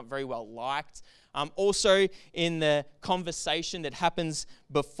that she's not very well liked. Also, in the conversation that happens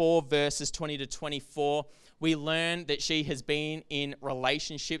before verses 20 to 24, we learn that she has been in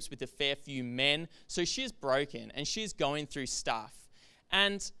relationships with a fair few men. So she's broken and she's going through stuff.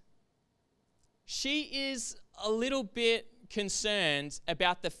 And she is a little bit concerned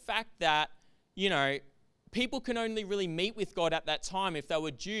about the fact that, people can only really meet with God at that time if they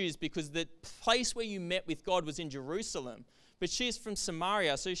were Jews, because the place where you met with God was in Jerusalem. But she's from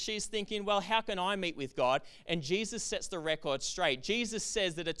Samaria, so she's thinking, well, how can I meet with God? And Jesus sets the record straight. Jesus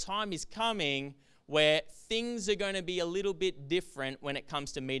says that a time is coming where things are going to be a little bit different when it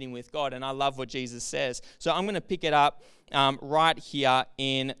comes to meeting with God. And I love what Jesus says. So I'm going to pick it up right here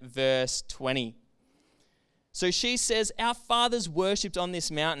in verse 20. So she says, our fathers worshipped on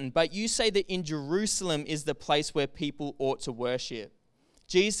this mountain, but you say that in Jerusalem is the place where people ought to worship.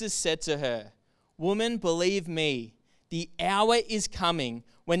 Jesus said to her, woman, believe me, the hour is coming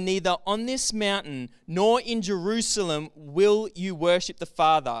when neither on this mountain nor in Jerusalem will you worship the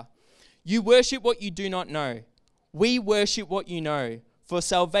Father. You worship what you do not know. We worship what you know, for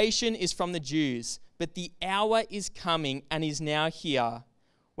salvation is from the Jews. But the hour is coming and is now here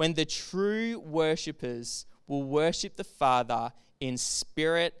when the true worshippers will worship the Father in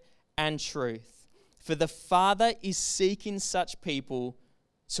spirit and truth. For the Father is seeking such people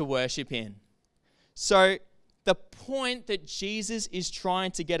to worship him. So the point that Jesus is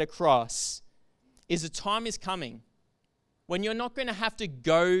trying to get across is a time is coming when you're not going to have to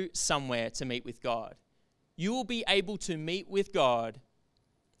go somewhere to meet with God. You will be able to meet with God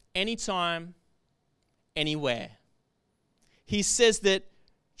anytime, anywhere. He says that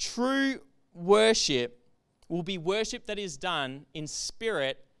true worship will be worship that is done in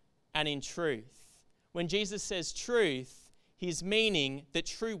spirit and in truth. When Jesus says truth, He's meaning that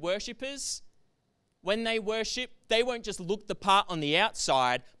true worshippers, when they worship, they won't just look the part on the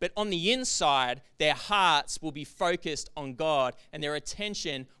outside, but on the inside, their hearts will be focused on God and their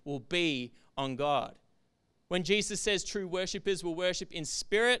attention will be on God. When Jesus says true worshippers will worship in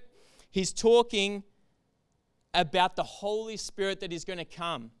spirit, he's talking about the Holy Spirit that is going to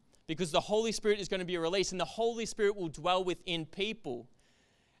come, because the Holy Spirit is going to be released and the Holy Spirit will dwell within people.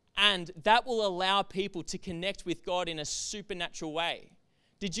 And that will allow people to connect with God in a supernatural way.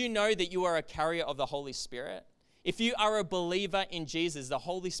 Did you know that you are a carrier of the Holy Spirit? If you are a believer in Jesus, the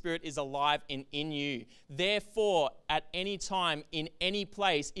Holy Spirit is alive and in you. Therefore, at any time, in any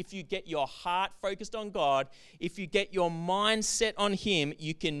place, if you get your heart focused on God, if you get your mind set on Him,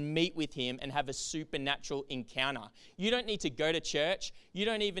 you can meet with Him and have a supernatural encounter. You don't need to go to church. You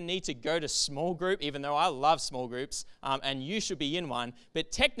don't even need to go to small group, even though I love small groups, and you should be in one.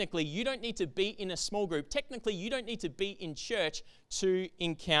 But technically, you don't need to be in a small group. Technically, you don't need to be in church to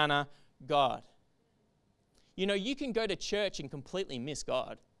encounter God. You know, you can go to church and completely miss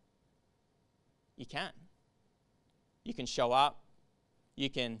God. You can. You can show up. You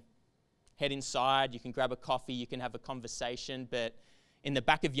can head inside. You can grab a coffee. You can have a conversation. But in the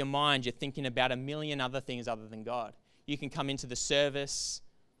back of your mind, you're thinking about a million other things other than God. You can come into the service.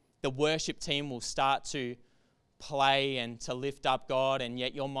 The worship team will start to play and to lift up God, and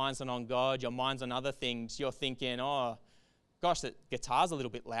yet your mind's not on God. Your mind's on other things. You're thinking, oh, gosh, the guitar's a little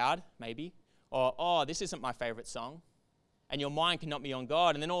bit loud, maybe. Or, oh, this isn't my favorite song. And your mind cannot be on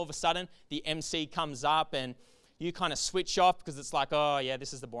God. And then all of a sudden, the MC comes up and you kind of switch off because it's like, oh, yeah,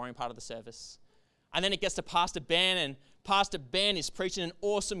 this is the boring part of the service. And then it gets to Pastor Ben, and Pastor Ben is preaching an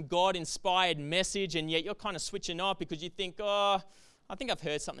awesome God-inspired message, and yet you're kind of switching off because you think, oh, I think I've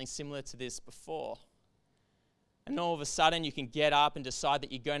heard something similar to this before. And all of a sudden, you can get up and decide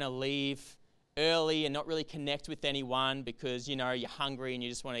that you're going to leave early and not really connect with anyone because, you know, you're hungry and you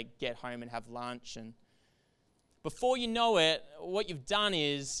just want to get home and have lunch. And before you know it, what you've done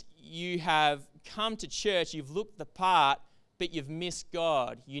is you have come to church, you've looked the part, but you've missed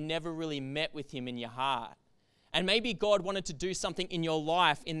God. You never really met with Him in your heart. And maybe God wanted to do something in your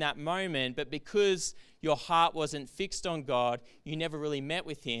life in that moment, but because your heart wasn't fixed on God, you never really met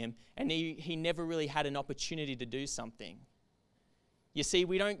with Him, and He never really had an opportunity to do something. You see,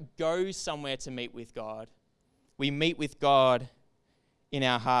 we don't go somewhere to meet with God. We meet with God in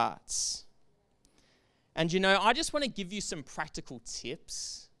our hearts. And you know, I just want to give you some practical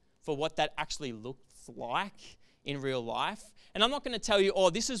tips for what that actually looks like in real life. And I'm not going to tell you, oh,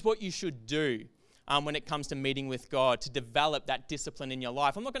 this is what you should do when it comes to meeting with God to develop that discipline in your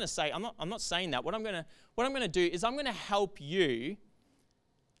life. I'm not going to say, I'm not saying that. What I'm going to do is I'm going to help you.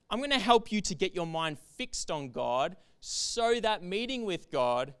 I'm going to help you to get your mind fixed on God, so that meeting with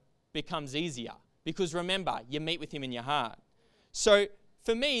God becomes easier. Because remember, you meet with Him in your heart. So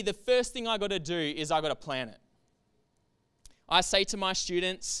for me, the first thing I got to do is I got to plan it. I say to my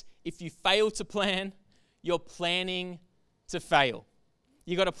students, if you fail to plan, you're planning to fail.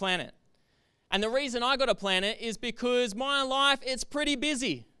 You got to plan it. And the reason I got to plan it is because my life, it's pretty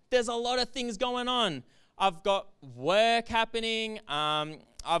busy. There's a lot of things going on. I've got work happening.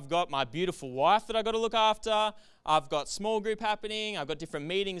 I've got my beautiful wife that I got to look after. I've got small group happening. I've got different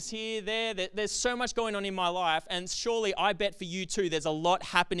meetings here, there. There's so much going on in my life. And surely I bet for you too, there's a lot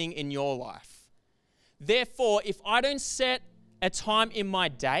happening in your life. Therefore, if I don't set a time in my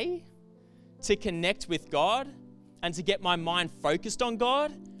day to connect with God and to get my mind focused on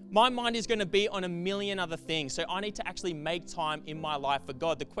God, my mind is going to be on a million other things. So I need to actually make time in my life for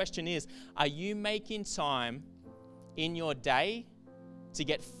God. The question is, are you making time in your day to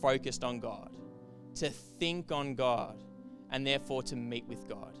get focused on God, to think on God, and therefore to meet with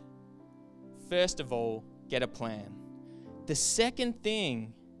God? First of all, get a plan. The second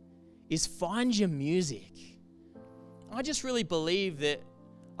thing is find your music. I just really believe that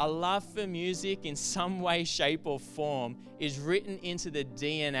a love for music in some way, shape, or form is written into the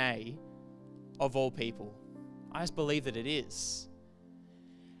DNA of all people. I just believe that it is.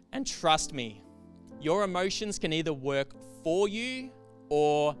 And trust me, your emotions can either work for you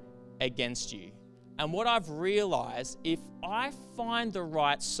or against you. And what I've realized, if I find the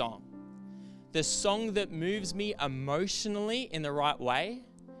right song, the song that moves me emotionally in the right way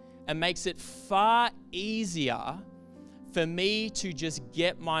and makes it far easier for me to just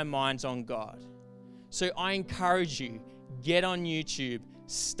get my mind on God. So I encourage you, get on YouTube,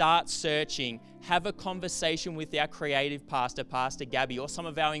 start searching, have a conversation with our creative pastor, Pastor Gabby, or some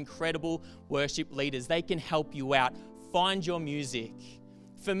of our incredible worship leaders. They can help you out. Find your music.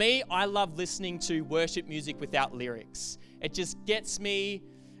 For me, I love listening to worship music without lyrics. It just gets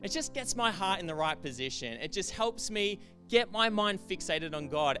my heart in the right position. It just helps me get my mind fixated on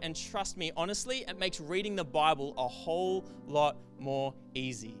God. And trust me, honestly, it makes reading the Bible a whole lot more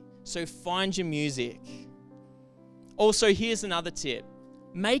easy. So find your music. Also, here's another tip.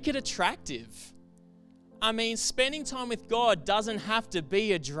 Make it attractive. I mean, spending time with God doesn't have to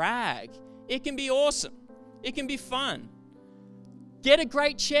be a drag. It can be awesome. It can be fun. Get a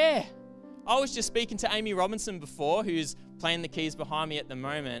great chair. I was just speaking to Amy Robinson before, who's playing the keys behind me at the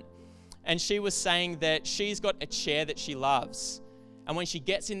moment, and she was saying that she's got a chair that she loves. And when she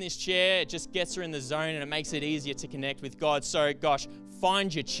gets in this chair, it just gets her in the zone and it makes it easier to connect with God. So, gosh,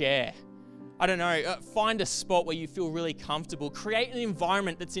 find your chair. I don't know, find a spot where you feel really comfortable. Create an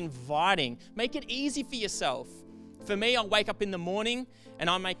environment that's inviting. Make it easy for yourself. For me, I'll wake up in the morning and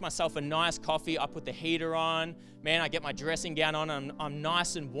I make myself a nice coffee. I put the heater on. Man, I get my dressing gown on. I'm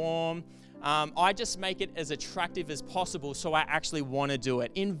nice and warm. I just make it as attractive as possible so I actually want to do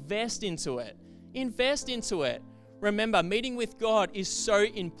it. Invest into it. Invest into it. Remember, meeting with God is so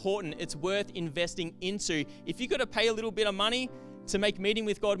important. It's worth investing into. If you've got to pay a little bit of money to make meeting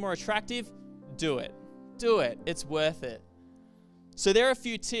with God more attractive, do it. Do it. It's worth it. So there are a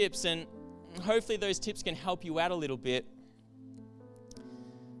few tips, and hopefully those tips can help you out a little bit.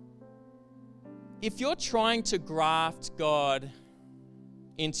 If you're trying to graft God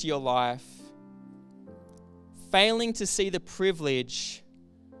into your life, failing to see the privilege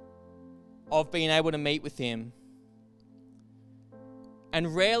of being able to meet with Him,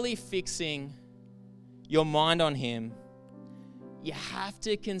 and rarely fixing your mind on Him, you have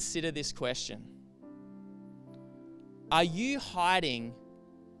to consider this question. Are you hiding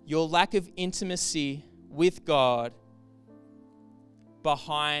your lack of intimacy with God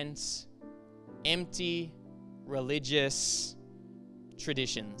behind empty religious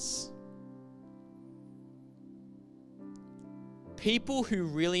traditions? People who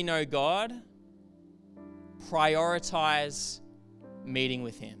really know God prioritize meeting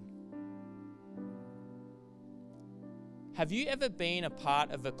with Him. Have you ever been a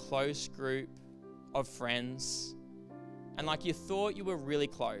part of a close group of friends and you thought you were really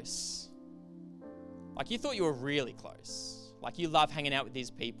close? You thought you were really close. You love hanging out with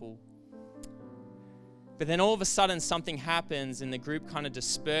these people. But then all of a sudden something happens and the group kind of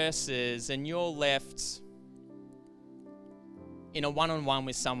disperses and you're left in a one-on-one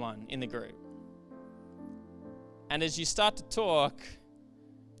with someone in the group. And as you start to talk,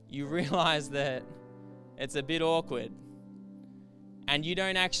 you realize that it's a bit awkward and you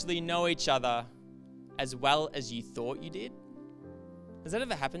don't actually know each other as well as you thought you did. Has that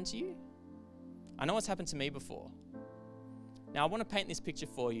ever happened to you? I know it's happened to me before. Now I want to paint this picture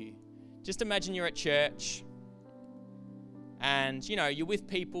for you. Just imagine you're at church and you're with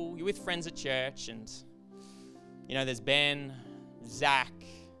people, you're with friends at church, and there's Ben, Zach,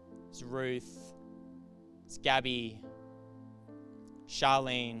 there's Ruth, there's Gabby,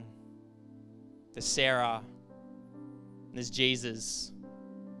 Charlene, there's Sarah, and there's Jesus.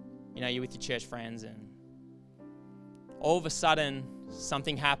 You're with your church friends, and all of a sudden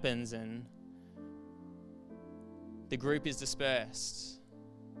something happens and the group is dispersed.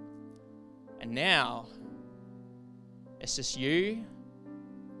 And now it's just you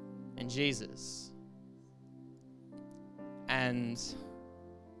and Jesus. And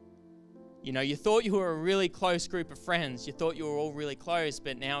you thought you were a really close group of friends. You thought you were all really close,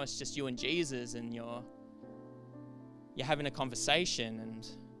 but now it's just you and Jesus, and you're having a conversation, and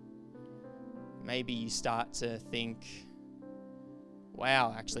maybe you start to think,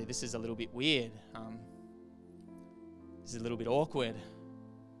 wow, actually this is a little bit weird. This is a little bit awkward.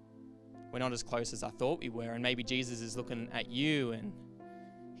 We're not as close as I thought we were. And maybe Jesus is looking at you and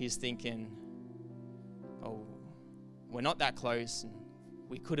he's thinking, oh, we're not that close and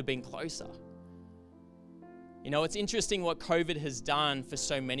we could have been closer. It's interesting what COVID has done for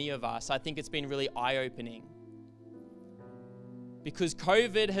so many of us. I think it's been really eye-opening because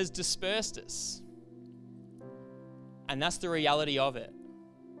COVID has dispersed us. And that's the reality of it.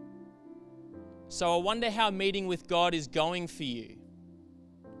 So I wonder how meeting with God is going for you.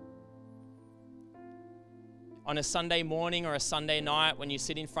 On a Sunday morning or a Sunday night when you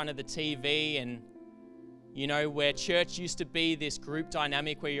sit in front of the TV and, where church used to be this group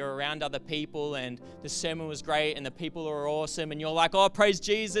dynamic where you're around other people and the sermon was great and the people are awesome and you're like, oh, praise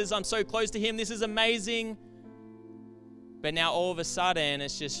Jesus, I'm so close to Him, this is amazing. But now all of a sudden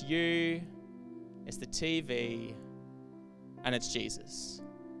it's just you, it's the TV, and it's Jesus.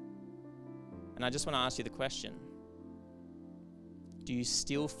 And I just want to ask you the question, do you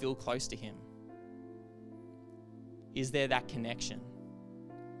still feel close to Him? Is there that connection?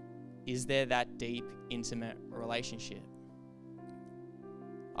 Is there that deep, intimate relationship?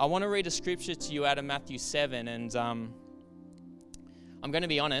 I want to read a scripture to you out of Matthew 7, and I'm going to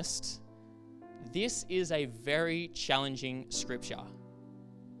be honest, this is a very challenging scripture.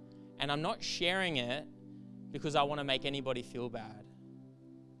 And I'm not sharing it because I want to make anybody feel bad.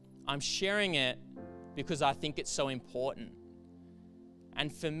 I'm sharing it because I think it's so important.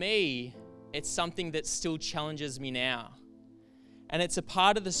 And for me, it's something that still challenges me now. And it's a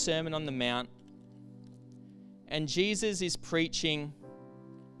part of the Sermon on the Mount. And Jesus is preaching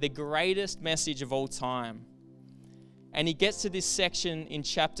the greatest message of all time. And he gets to this section in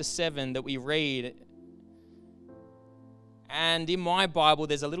chapter 7 that we read. And in my Bible,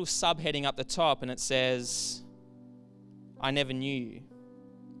 there's a little subheading up the top, and it says, I never knew you.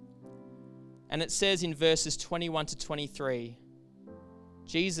 And it says in verses 21 to 23,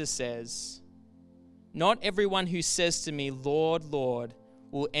 Jesus says, not everyone who says to me, Lord, Lord,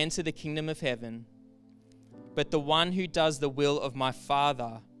 will enter the kingdom of heaven, but the one who does the will of my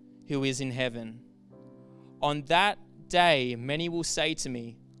Father who is in heaven. On that day, many will say to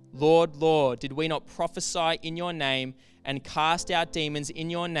me, Lord, Lord, did we not prophesy in your name and cast out demons in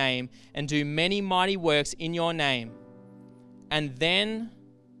your name and do many mighty works in your name? And then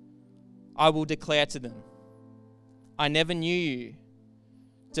I will declare to them, I never knew you.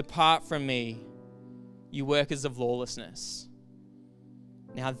 Depart from me, you workers of lawlessness.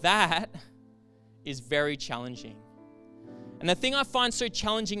 Now that is very challenging. And the thing I find so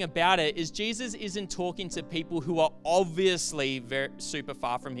challenging about it is Jesus isn't talking to people who are obviously super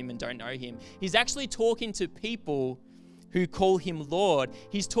far from him and don't know him. He's actually talking to people who call him Lord.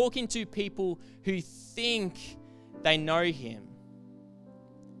 He's talking to people who think they know him.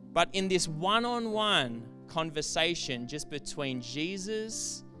 But in this one-on-one conversation just between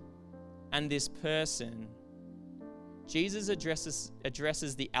Jesus and this person, Jesus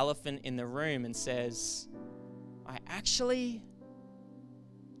addresses the elephant in the room and says, I actually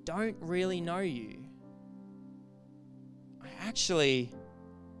don't really know you. I actually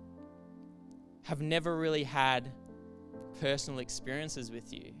have never really had personal experiences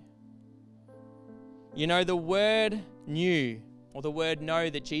with you. You know, the word "new" or the word "know"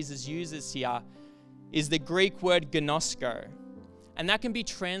 that Jesus uses here is the Greek word gnosko. And that can be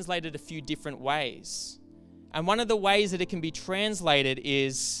translated a few different ways. And one of the ways that it can be translated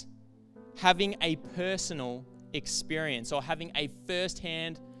is having a personal experience or having a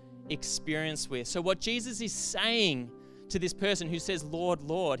first-hand experience with. So what Jesus is saying to this person who says, Lord,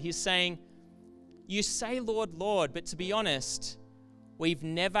 Lord, he's saying, you say, Lord, Lord, but to be honest, we've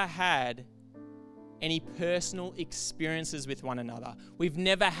never had any personal experiences with one another. We've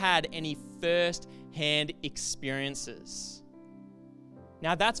never had any first-hand experiences.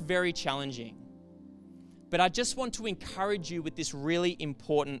 Now that's very challenging. But I just want to encourage you with this really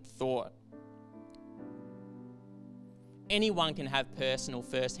important thought. Anyone can have personal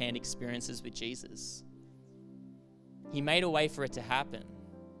first-hand experiences with Jesus. He made a way for it to happen.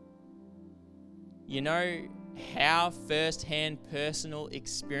 You know how first-hand personal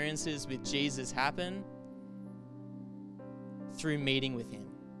experiences with Jesus happen? Through meeting with him.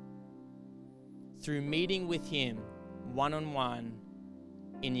 Through meeting with him one-on-one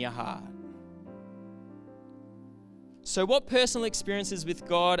in your heart. So what personal experiences with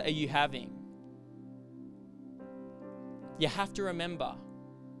God are you having? You have to remember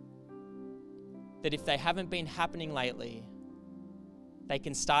that if they haven't been happening lately, they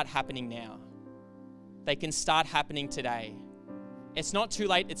can start happening now. They can start happening today. It's not too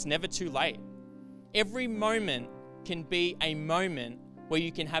late. It's never too late. Every moment can be a moment where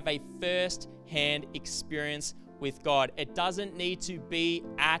you can have a first-hand experience with God. It doesn't need to be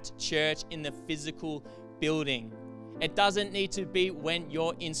at church in the physical building. It doesn't need to be when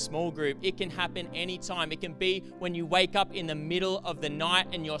you're in small group. It can happen anytime. It can be when you wake up in the middle of the night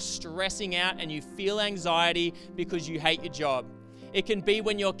and you're stressing out and you feel anxiety because you hate your job. It can be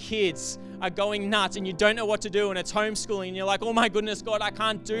when your kids are going nuts and you don't know what to do and it's homeschooling and you're like, oh my goodness, God, I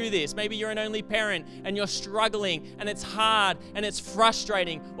can't do this. Maybe you're an only parent and you're struggling and it's hard and it's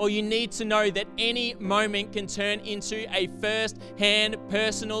frustrating. Well, you need to know that any moment can turn into a first-hand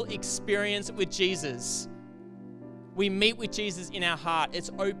personal experience with Jesus. We meet with Jesus in our heart. It's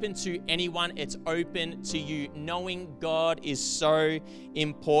open to anyone. It's open to you. Knowing God is so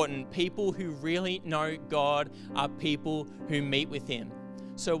important. People who really know God are people who meet with him.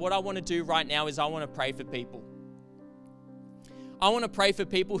 So what I want to do right now is I want to pray for people. I want to pray for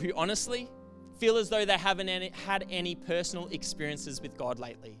people who honestly feel as though they haven't had any personal experiences with God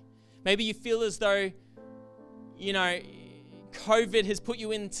lately. Maybe you feel as though, you know, COVID has put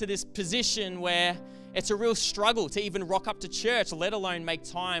you into this position where it's a real struggle to even rock up to church, let alone make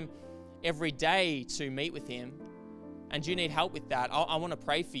time every day to meet with him. And you need help with that. I want to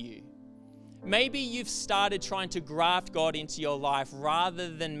pray for you. Maybe you've started trying to graft God into your life rather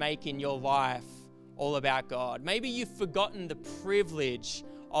than making your life all about God. Maybe you've forgotten the privilege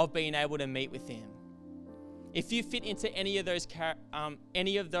of being able to meet with Him. If you fit into any of those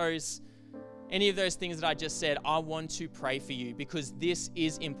things that I just said, I want to pray for you because this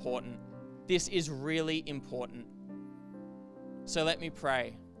is important. This is really important. So let me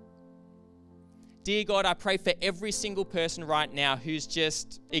pray. Dear God, I pray for every single person right now who's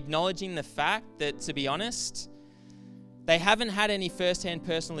just acknowledging the fact that, to be honest, they haven't had any first-hand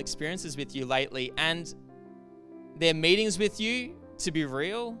personal experiences with you lately, and their meetings with you, to be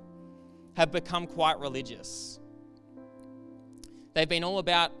real, have become quite religious. They've been all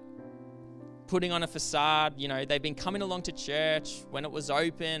about putting on a facade. You know, they've been coming along to church when it was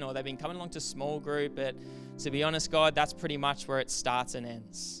open, or they've been coming along to small group, but to be honest, God, that's pretty much where it starts and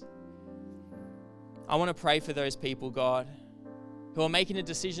ends. I want to pray for those people, God, who are making a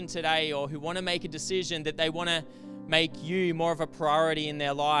decision today, or who want to make a decision that they want to make you more of a priority in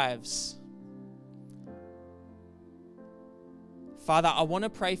their lives. Father, I want to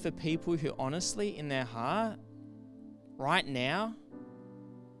pray for people who honestly in their heart, right now,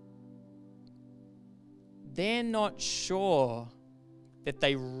 they're not sure that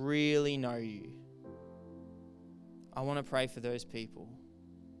they really know you. I want to pray for those people.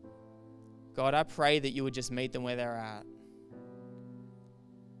 God, I pray that you would just meet them where they're at.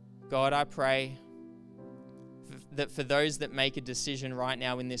 God, I pray that for those that make a decision right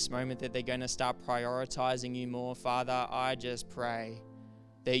now in this moment that they're going to start prioritizing you more, Father, I just pray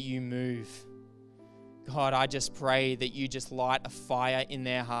that you move. God, I just pray that you just light a fire in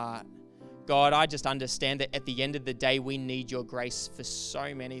their heart. God, I just understand that at the end of the day, we need your grace for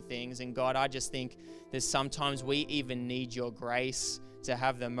so many things. And God, I just think that sometimes we even need your grace to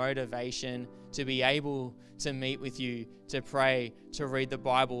have the motivation to be able to meet with you, to pray, to read the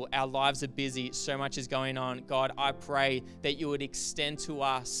Bible. Our lives are busy. So much is going on. God, I pray that you would extend to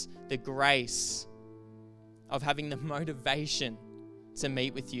us the grace of having the motivation to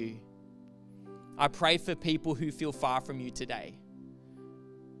meet with you. I pray for people who feel far from you today.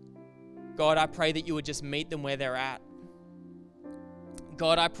 God, I pray that you would just meet them where they're at.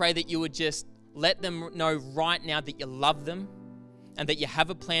 God, I pray that you would just let them know right now that you love them and that you have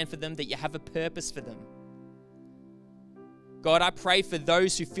a plan for them, that you have a purpose for them. God, I pray for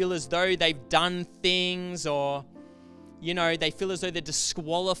those who feel as though they've done things, or, you know, they feel as though they're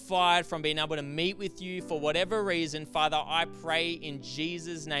disqualified from being able to meet with you for whatever reason. Father, I pray in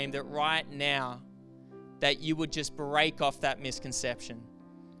Jesus' name that right now that you would just break off that misconception.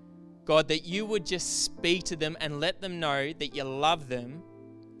 God, that you would just speak to them and let them know that you love them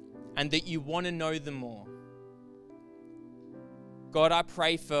and that you want to know them more. God, I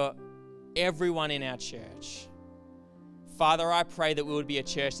pray for everyone in our church. Father, I pray that we would be a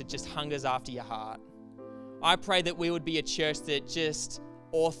church that just hungers after your heart. I pray that we would be a church that just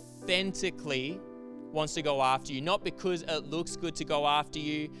authentically wants to go after you, not because it looks good to go after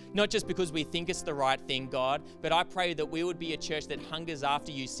you, not just because we think it's the right thing, God, but I pray that we would be a church that hungers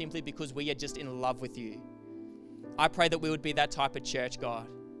after you simply because we are just in love with you. I pray that we would be that type of church, God,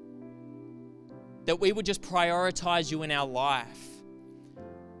 that we would just prioritize you in our life,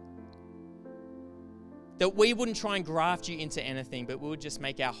 that we wouldn't try and graft you into anything, but we would just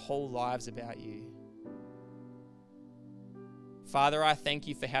make our whole lives about you. Father, I thank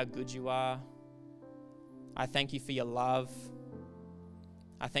you for how good you are. I thank you for your love.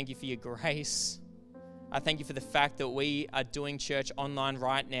 I thank you for your grace. I thank you for the fact that we are doing church online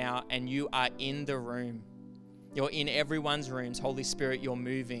right now and you are in the room. You're in everyone's rooms. Holy Spirit, you're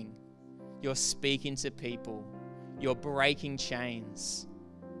moving. You're speaking to people. You're breaking chains.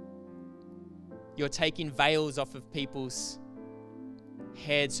 You're taking veils off of people's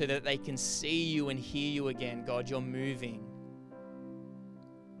heads so that they can see you and hear you again. God, you're moving.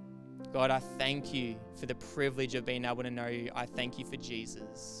 God, I thank you for the privilege of being able to know you. I thank you for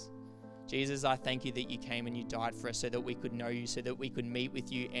Jesus. Jesus, I thank you that you came and you died for us so that we could know you, so that we could meet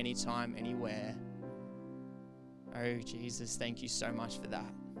with you anytime, anywhere. Oh, Jesus, thank you so much for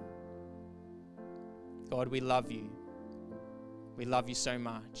that. God, we love you. We love you so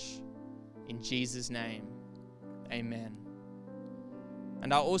much. In Jesus' name, amen.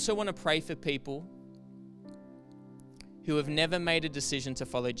 And I also want to pray for people who have never made a decision to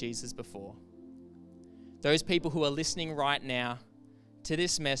follow Jesus before. Those people who are listening right now to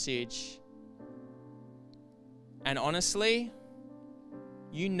this message, and honestly,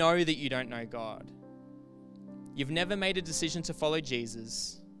 you know that you don't know God. You've never made a decision to follow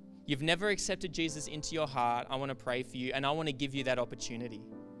Jesus. You've never accepted Jesus into your heart. I want to pray for you, and I want to give you that opportunity.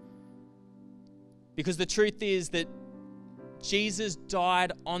 Because the truth is that Jesus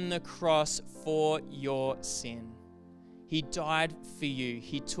died on the cross for your sin. He died for you.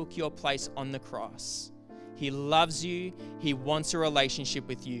 He took your place on the cross. He loves you. He wants a relationship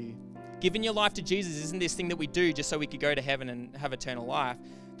with you. Giving your life to Jesus isn't this thing that we do just so we could go to heaven and have eternal life.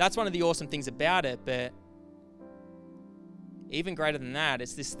 That's one of the awesome things about it, but even greater than that,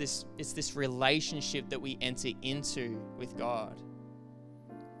 it's this relationship that we enter into with God.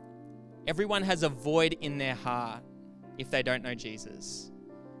 Everyone has a void in their heart if they don't know Jesus.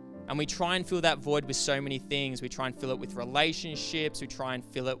 And we try and fill that void with so many things. We try and fill it with relationships. We try and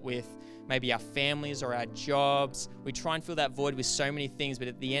fill it with maybe our families or our jobs. We try and fill that void with so many things. But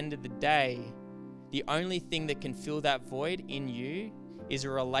at the end of the day, the only thing that can fill that void in you is a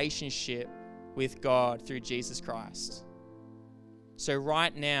relationship with God through Jesus Christ. So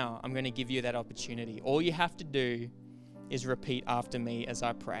right now, I'm going to give you that opportunity. All you have to do is repeat after me as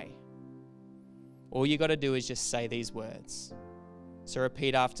I pray. All you got to do is just say these words. So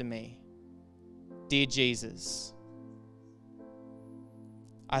repeat after me. Dear Jesus,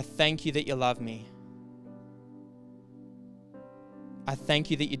 I thank you that you love me. I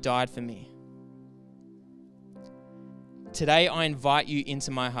thank you that you died for me. Today I invite you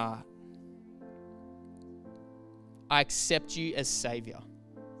into my heart. I accept you as Savior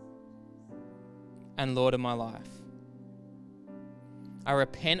and Lord of my life. I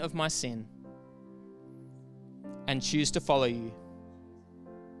repent of my sin and choose to follow you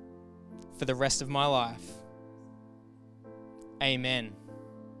for the rest of my life. Amen.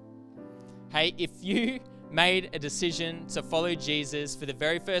 Hey, if you made a decision to follow Jesus for the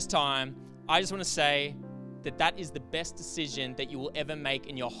very first time, I just want to say that that is the best decision that you will ever make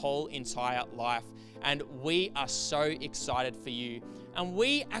in your whole entire life. And we are so excited for you. And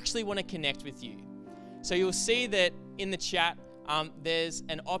we actually want to connect with you. So you'll see that in the chat, there's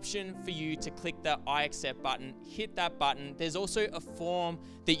an option for you to click the I accept button. Hit that button. There's also a form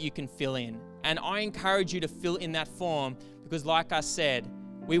that you can fill in. And I encourage you to fill in that form because, like I said,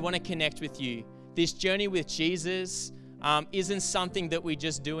 we want to connect with you. This journey with Jesus isn't something that we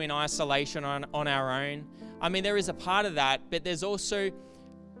just do in isolation on our own. I mean, there is a part of that, but there's also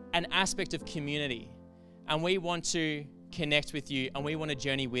an aspect of community. And we want to connect with you and we want to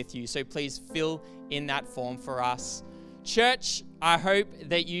journey with you. So please fill in that form for us. Church, I hope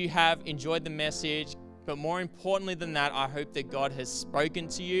that you have enjoyed the message, but more importantly than that, I hope that God has spoken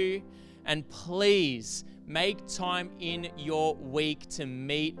to you. And please make time in your week to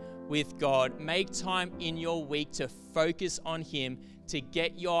meet with God. Make time in your week to focus on Him, to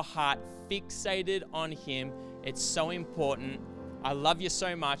get your heart fixated on Him. It's so important. I love you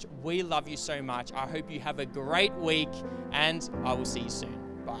so much. We love you so much. I hope you have a great week, and I will see you soon.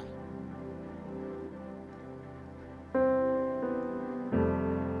 Bye.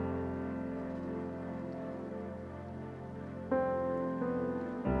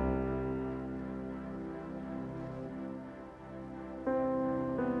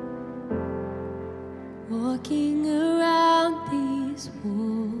 Walking around these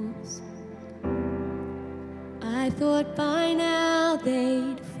walls, I thought by now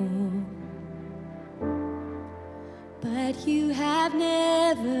they'd fall, but you have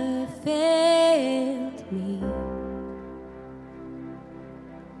never failed me.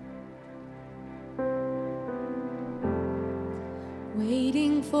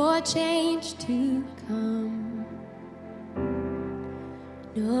 Waiting for change to come,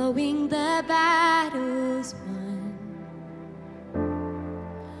 knowing the battle's won,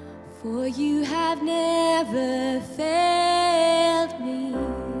 for you have never failed me.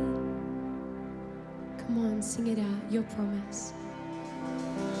 Come on, sing it out, your promise.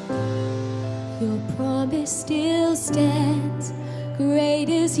 Your promise still stands. Great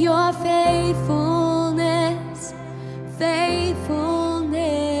is your faithfulness,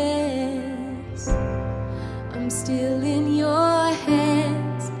 faithfulness. I'm still in your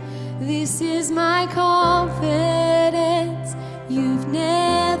hands. This is my confidence. You've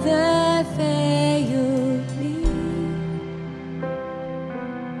never failed me.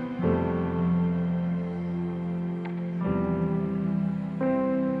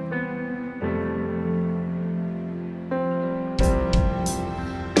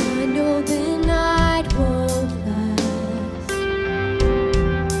 I know the night won't last.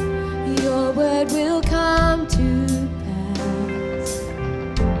 Your word will come to pass.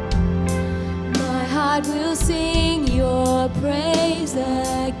 My heart will sing your praise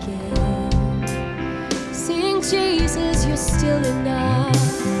again. Sing, Jesus, you're still enough.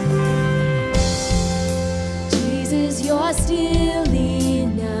 Jesus, you're still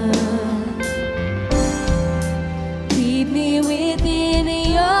enough. Keep me within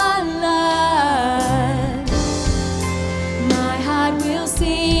your love.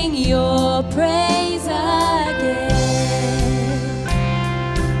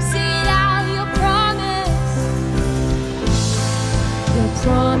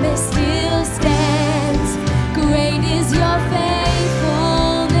 promise still stands. Great is your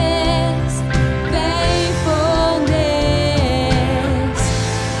faithfulness, faithfulness.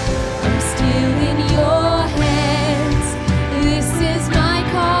 I'm still in your hands. This is my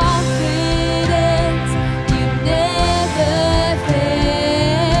confidence. You've never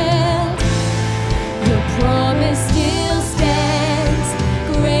failed. Your promise still stands.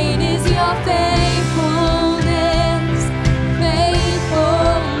 Great is your faithfulness,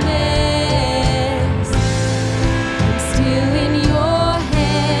 faithfulness. I'm still in your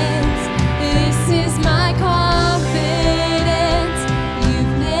hands. This is my confidence.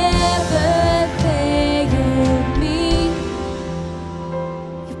 You've never failed me.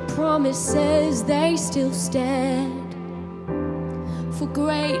 Your promises, they still stand. For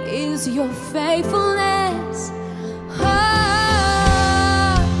great is your faithfulness.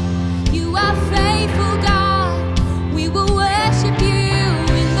 Oh, you are faithful, God. We will worship you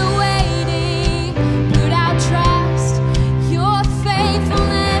in the waiting. Put our trust. Your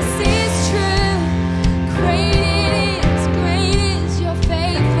faithfulness is true. Great is your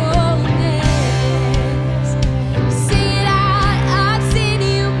faithfulness. Sing it out. I've seen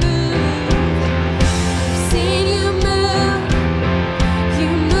you move. I've seen you move. You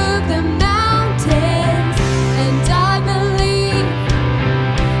move the mountains, and I believe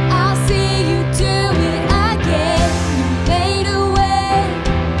I'll see you do it again. You made a way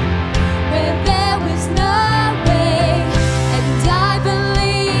where there was no way, and I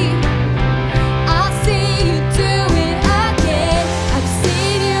believe I'll see you do it again. I've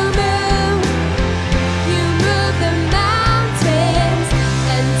seen you move the mountains,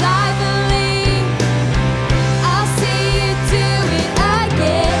 and I believe I'll see you do it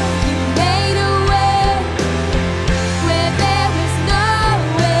again. You made a way where there was no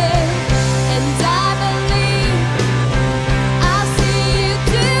way, and I believe I'll see you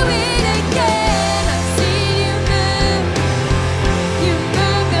do it again. I've seen you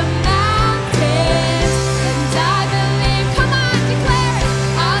move the mountains, and I believe, come on, declare it,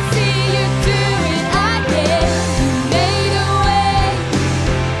 I'll see you do it again. You made a way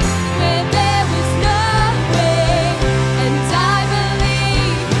where there was no way, and I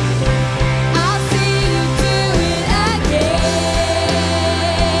believe I'll see you do it again.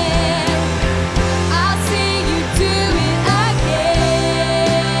 I'll see you do it again.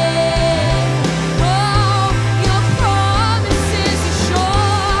 Oh, your promises are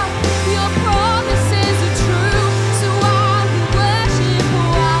sure, your promises are true, so I will worship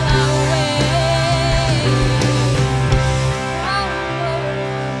while I wait.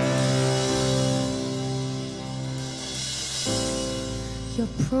 Your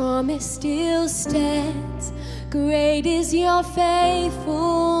promise still stands. Great is your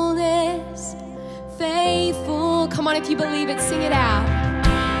faithfulness, faithful. Come on, if you believe it, sing it out.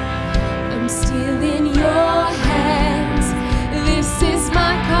 I'm still in your hands. This is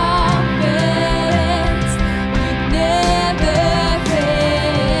my confidence. You've never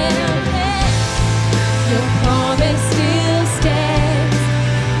failed. Your promise still stands.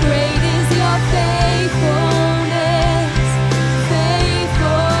 Great is your faithfulness,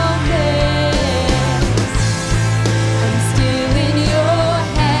 faithfulness. I'm still in your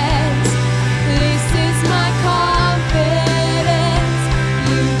hands. This is my confidence.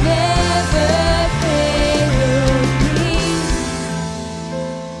 You never failed me.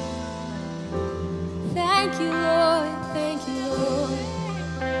 Thank you, Lord. Thank you, Lord.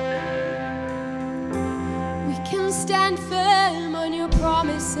 We can stand firm on your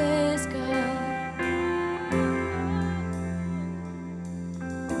promises, God.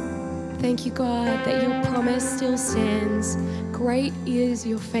 Thank you, God, that your promise still stands. Great is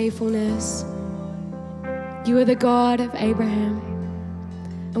your faithfulness. You are the God of Abraham,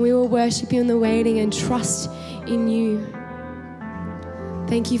 and we will worship you in the waiting and trust in you.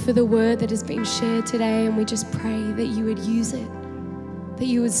 Thank you for the word that has been shared today, and we just pray that you would use it, that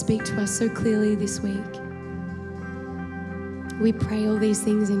you would speak to us so clearly this week. We pray all these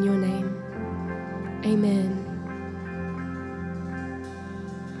things in your name. Amen.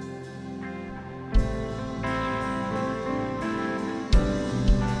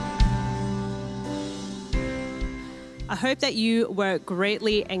 I hope that you were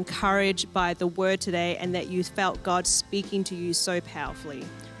greatly encouraged by the word today and that you felt God speaking to you so powerfully.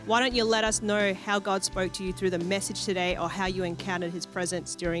 Why don't you let us know how God spoke to you through the message today, or how you encountered his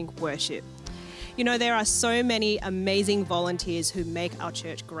presence during worship. You know, there are so many amazing volunteers who make our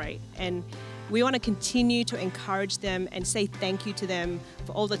church great, and we want to continue to encourage them and say thank you to them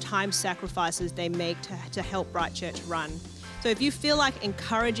for all the time sacrifices they make to help Bright Church run. So if you feel like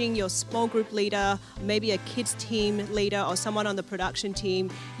encouraging your small group leader, maybe a kids team leader or someone on the production team,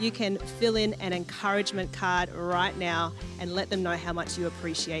 you can fill in an encouragement card right now and let them know how much you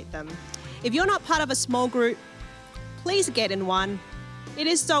appreciate them. If you're not part of a small group, please get in one. It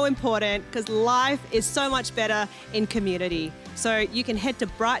is so important because life is so much better in community. So you can head to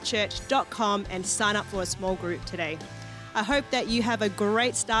brightchurch.com and sign up for a small group today. I hope that you have a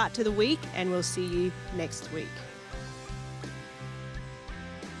great start to the week, and we'll see you next week.